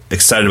really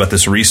excited about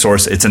this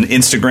resource. It's an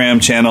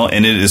Instagram channel,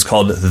 and it is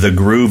called The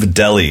Groove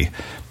Deli.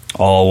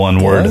 All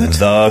one word,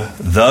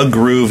 the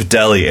Groove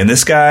Deli. And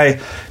this guy,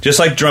 just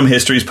like Drum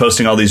History, is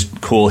posting all these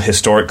cool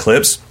historic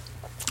clips.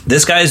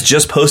 This guy is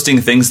just posting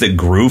things that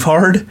groove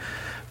hard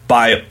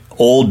by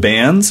old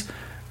bands.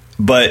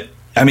 But,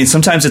 I mean,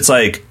 sometimes it's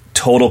like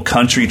total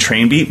country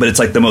train beat, but it's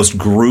like the most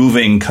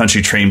grooving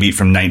country train beat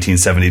from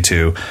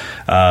 1972.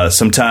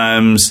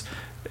 Sometimes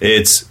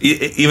it's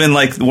even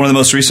like one of the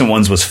most recent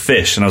ones was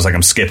Fish, and I was like,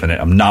 I'm skipping it.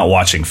 I'm not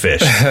watching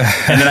Fish.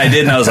 And then I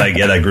did, and I was like,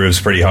 yeah, that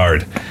grooves pretty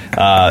hard.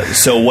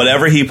 So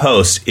whatever he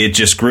posts, it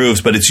just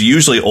grooves, but it's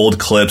usually old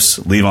clips,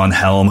 Levon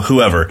Helm,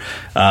 whoever.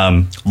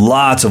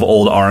 Lots of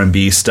old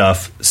R&B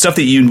stuff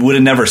that you would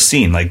have never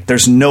seen. Like,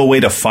 there's no way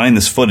to find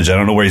this footage. I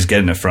don't know where he's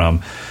getting it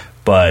from,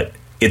 but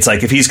it's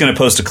like if he's going to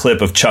post a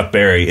clip of Chuck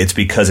Berry, it's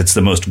because it's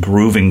the most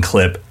grooving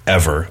clip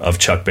ever of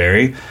Chuck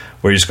Berry,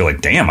 where you just go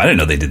like, damn, I didn't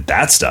know they did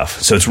that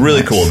stuff. So it's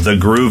really cool. The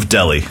Groove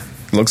Deli.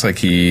 Looks like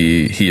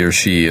he or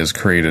she has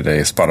created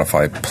a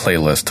Spotify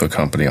playlist to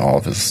accompany all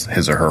of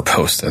his or her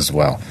posts as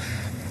well.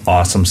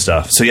 Awesome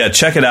stuff. So yeah,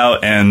 check it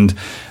out, and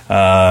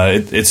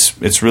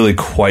it's really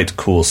quite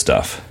cool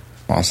stuff.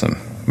 Awesome.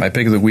 My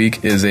pick of the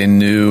week is a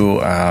new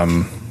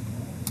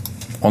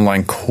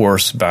online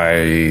course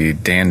by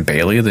Dan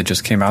Bailey that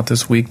just came out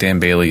this week. Dan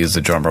Bailey is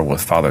the drummer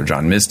with Father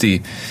John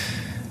Misty.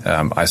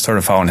 I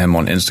started following him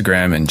on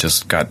Instagram and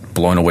just got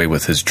blown away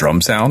with his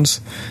drum sounds.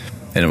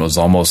 And it was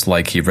almost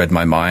like he read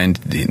my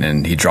mind,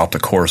 and he dropped a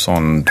course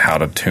on how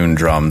to tune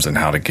drums and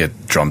how to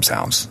get drum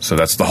sounds. So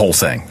that's the whole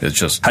thing. It's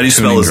just how do you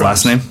spell his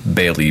last name?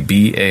 Bailey,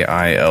 Bailey.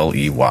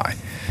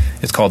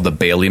 It's called the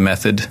Bailey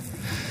Method.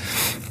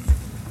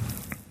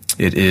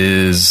 It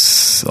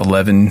is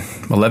 11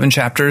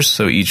 chapters,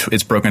 so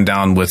it's broken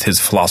down with his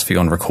philosophy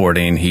on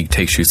recording. He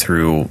takes you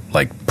through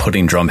like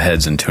putting drum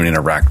heads and tuning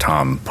a rack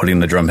tom, putting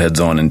the drum heads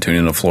on and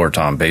tuning a floor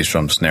tom, bass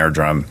drum, snare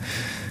drum,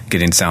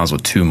 getting sounds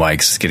with 2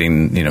 mics,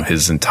 getting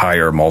his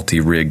entire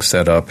multi-rig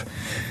setup.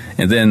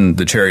 And then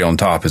the cherry on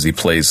top is he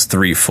plays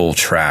 3 full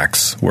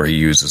tracks where he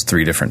uses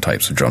 3 different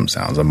types of drum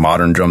sounds. A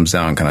modern drum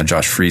sound, kind of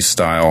Josh Freese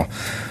style,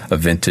 a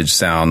vintage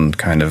sound,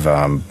 kind of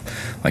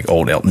like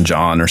old Elton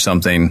John or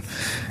something,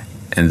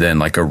 and then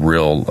like a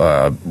real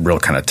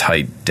kind of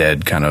tight,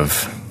 dead, kind of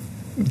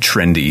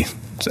trendy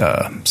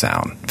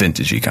sound,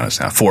 vintagey kind of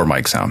sound, 4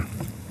 mic sound.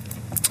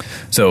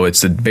 So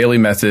it's the Bailey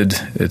Method.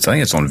 I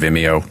think it's on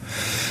Vimeo.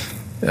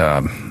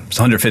 It's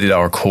a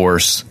 $150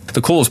 course.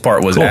 The coolest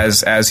part was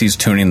as he's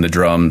tuning the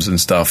drums and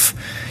stuff,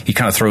 he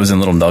kind of throws in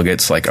little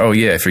nuggets like, oh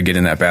yeah, if you're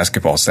getting that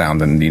basketball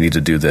sound, then you need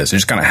to do this. It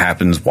just kind of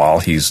happens while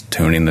he's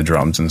tuning the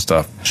drums and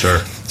stuff. Sure.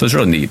 So it's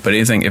really neat. But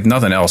if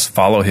nothing else,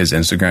 follow his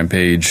Instagram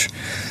page.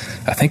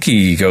 I think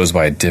he goes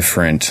by a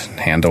different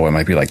handle. It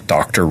might be like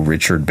Dr.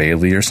 Richard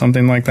Bailey or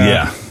something like that.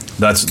 Yeah,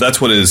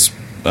 that's what his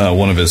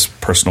one of his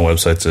personal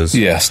websites is.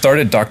 Yeah,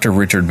 started Dr.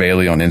 Richard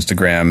Bailey on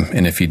Instagram,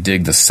 and if you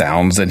dig the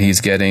sounds that he's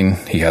getting,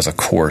 he has a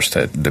course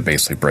that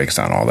basically breaks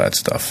down all that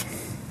stuff.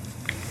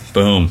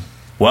 Boom.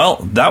 Well,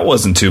 that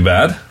wasn't too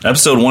bad.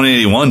 Episode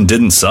 181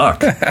 didn't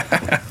suck.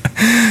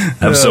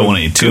 Episode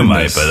 182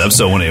 might, but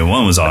episode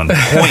 181 was on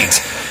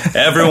point.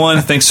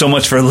 Everyone, thanks so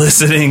much for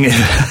listening.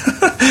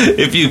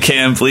 If you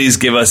can, please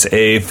give us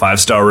a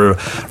 5-star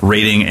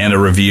rating and a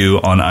review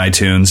on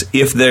iTunes.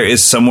 If there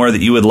is somewhere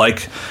that you would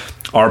like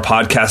our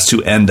podcast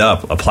to end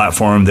up, a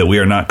platform that we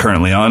are not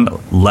currently on,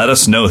 let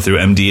us know through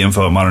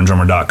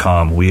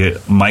mdinfo@moderndrummer.com.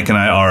 Mike and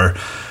I are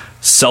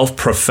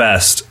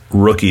self-professed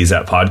rookies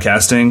at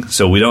podcasting,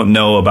 so we don't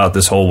know about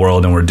this whole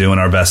world, and we're doing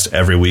our best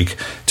every week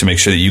to make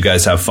sure that you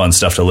guys have fun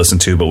stuff to listen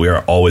to, but we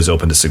are always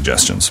open to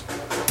suggestions.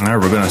 All right,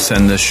 we're going to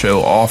send this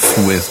show off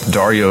with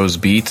Dario's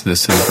beat.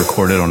 This is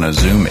recorded on a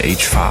Zoom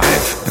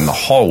H5 in the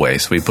hallway,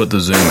 so we put the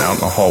Zoom out in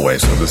the hallway,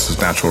 so this is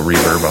natural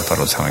reverb. I thought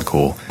it was sounding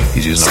cool.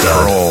 He's using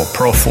a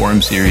Pearl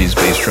Forum Series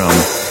bass drum,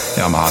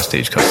 Yamaha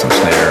Stage Custom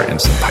snare,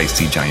 and some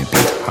Peisty Giant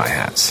Beat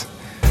hi-hats.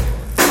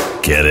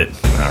 Get it.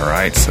 All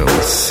right, so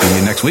we'll see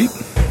you next week.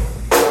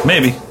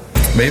 Maybe.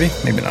 Maybe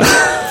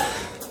not.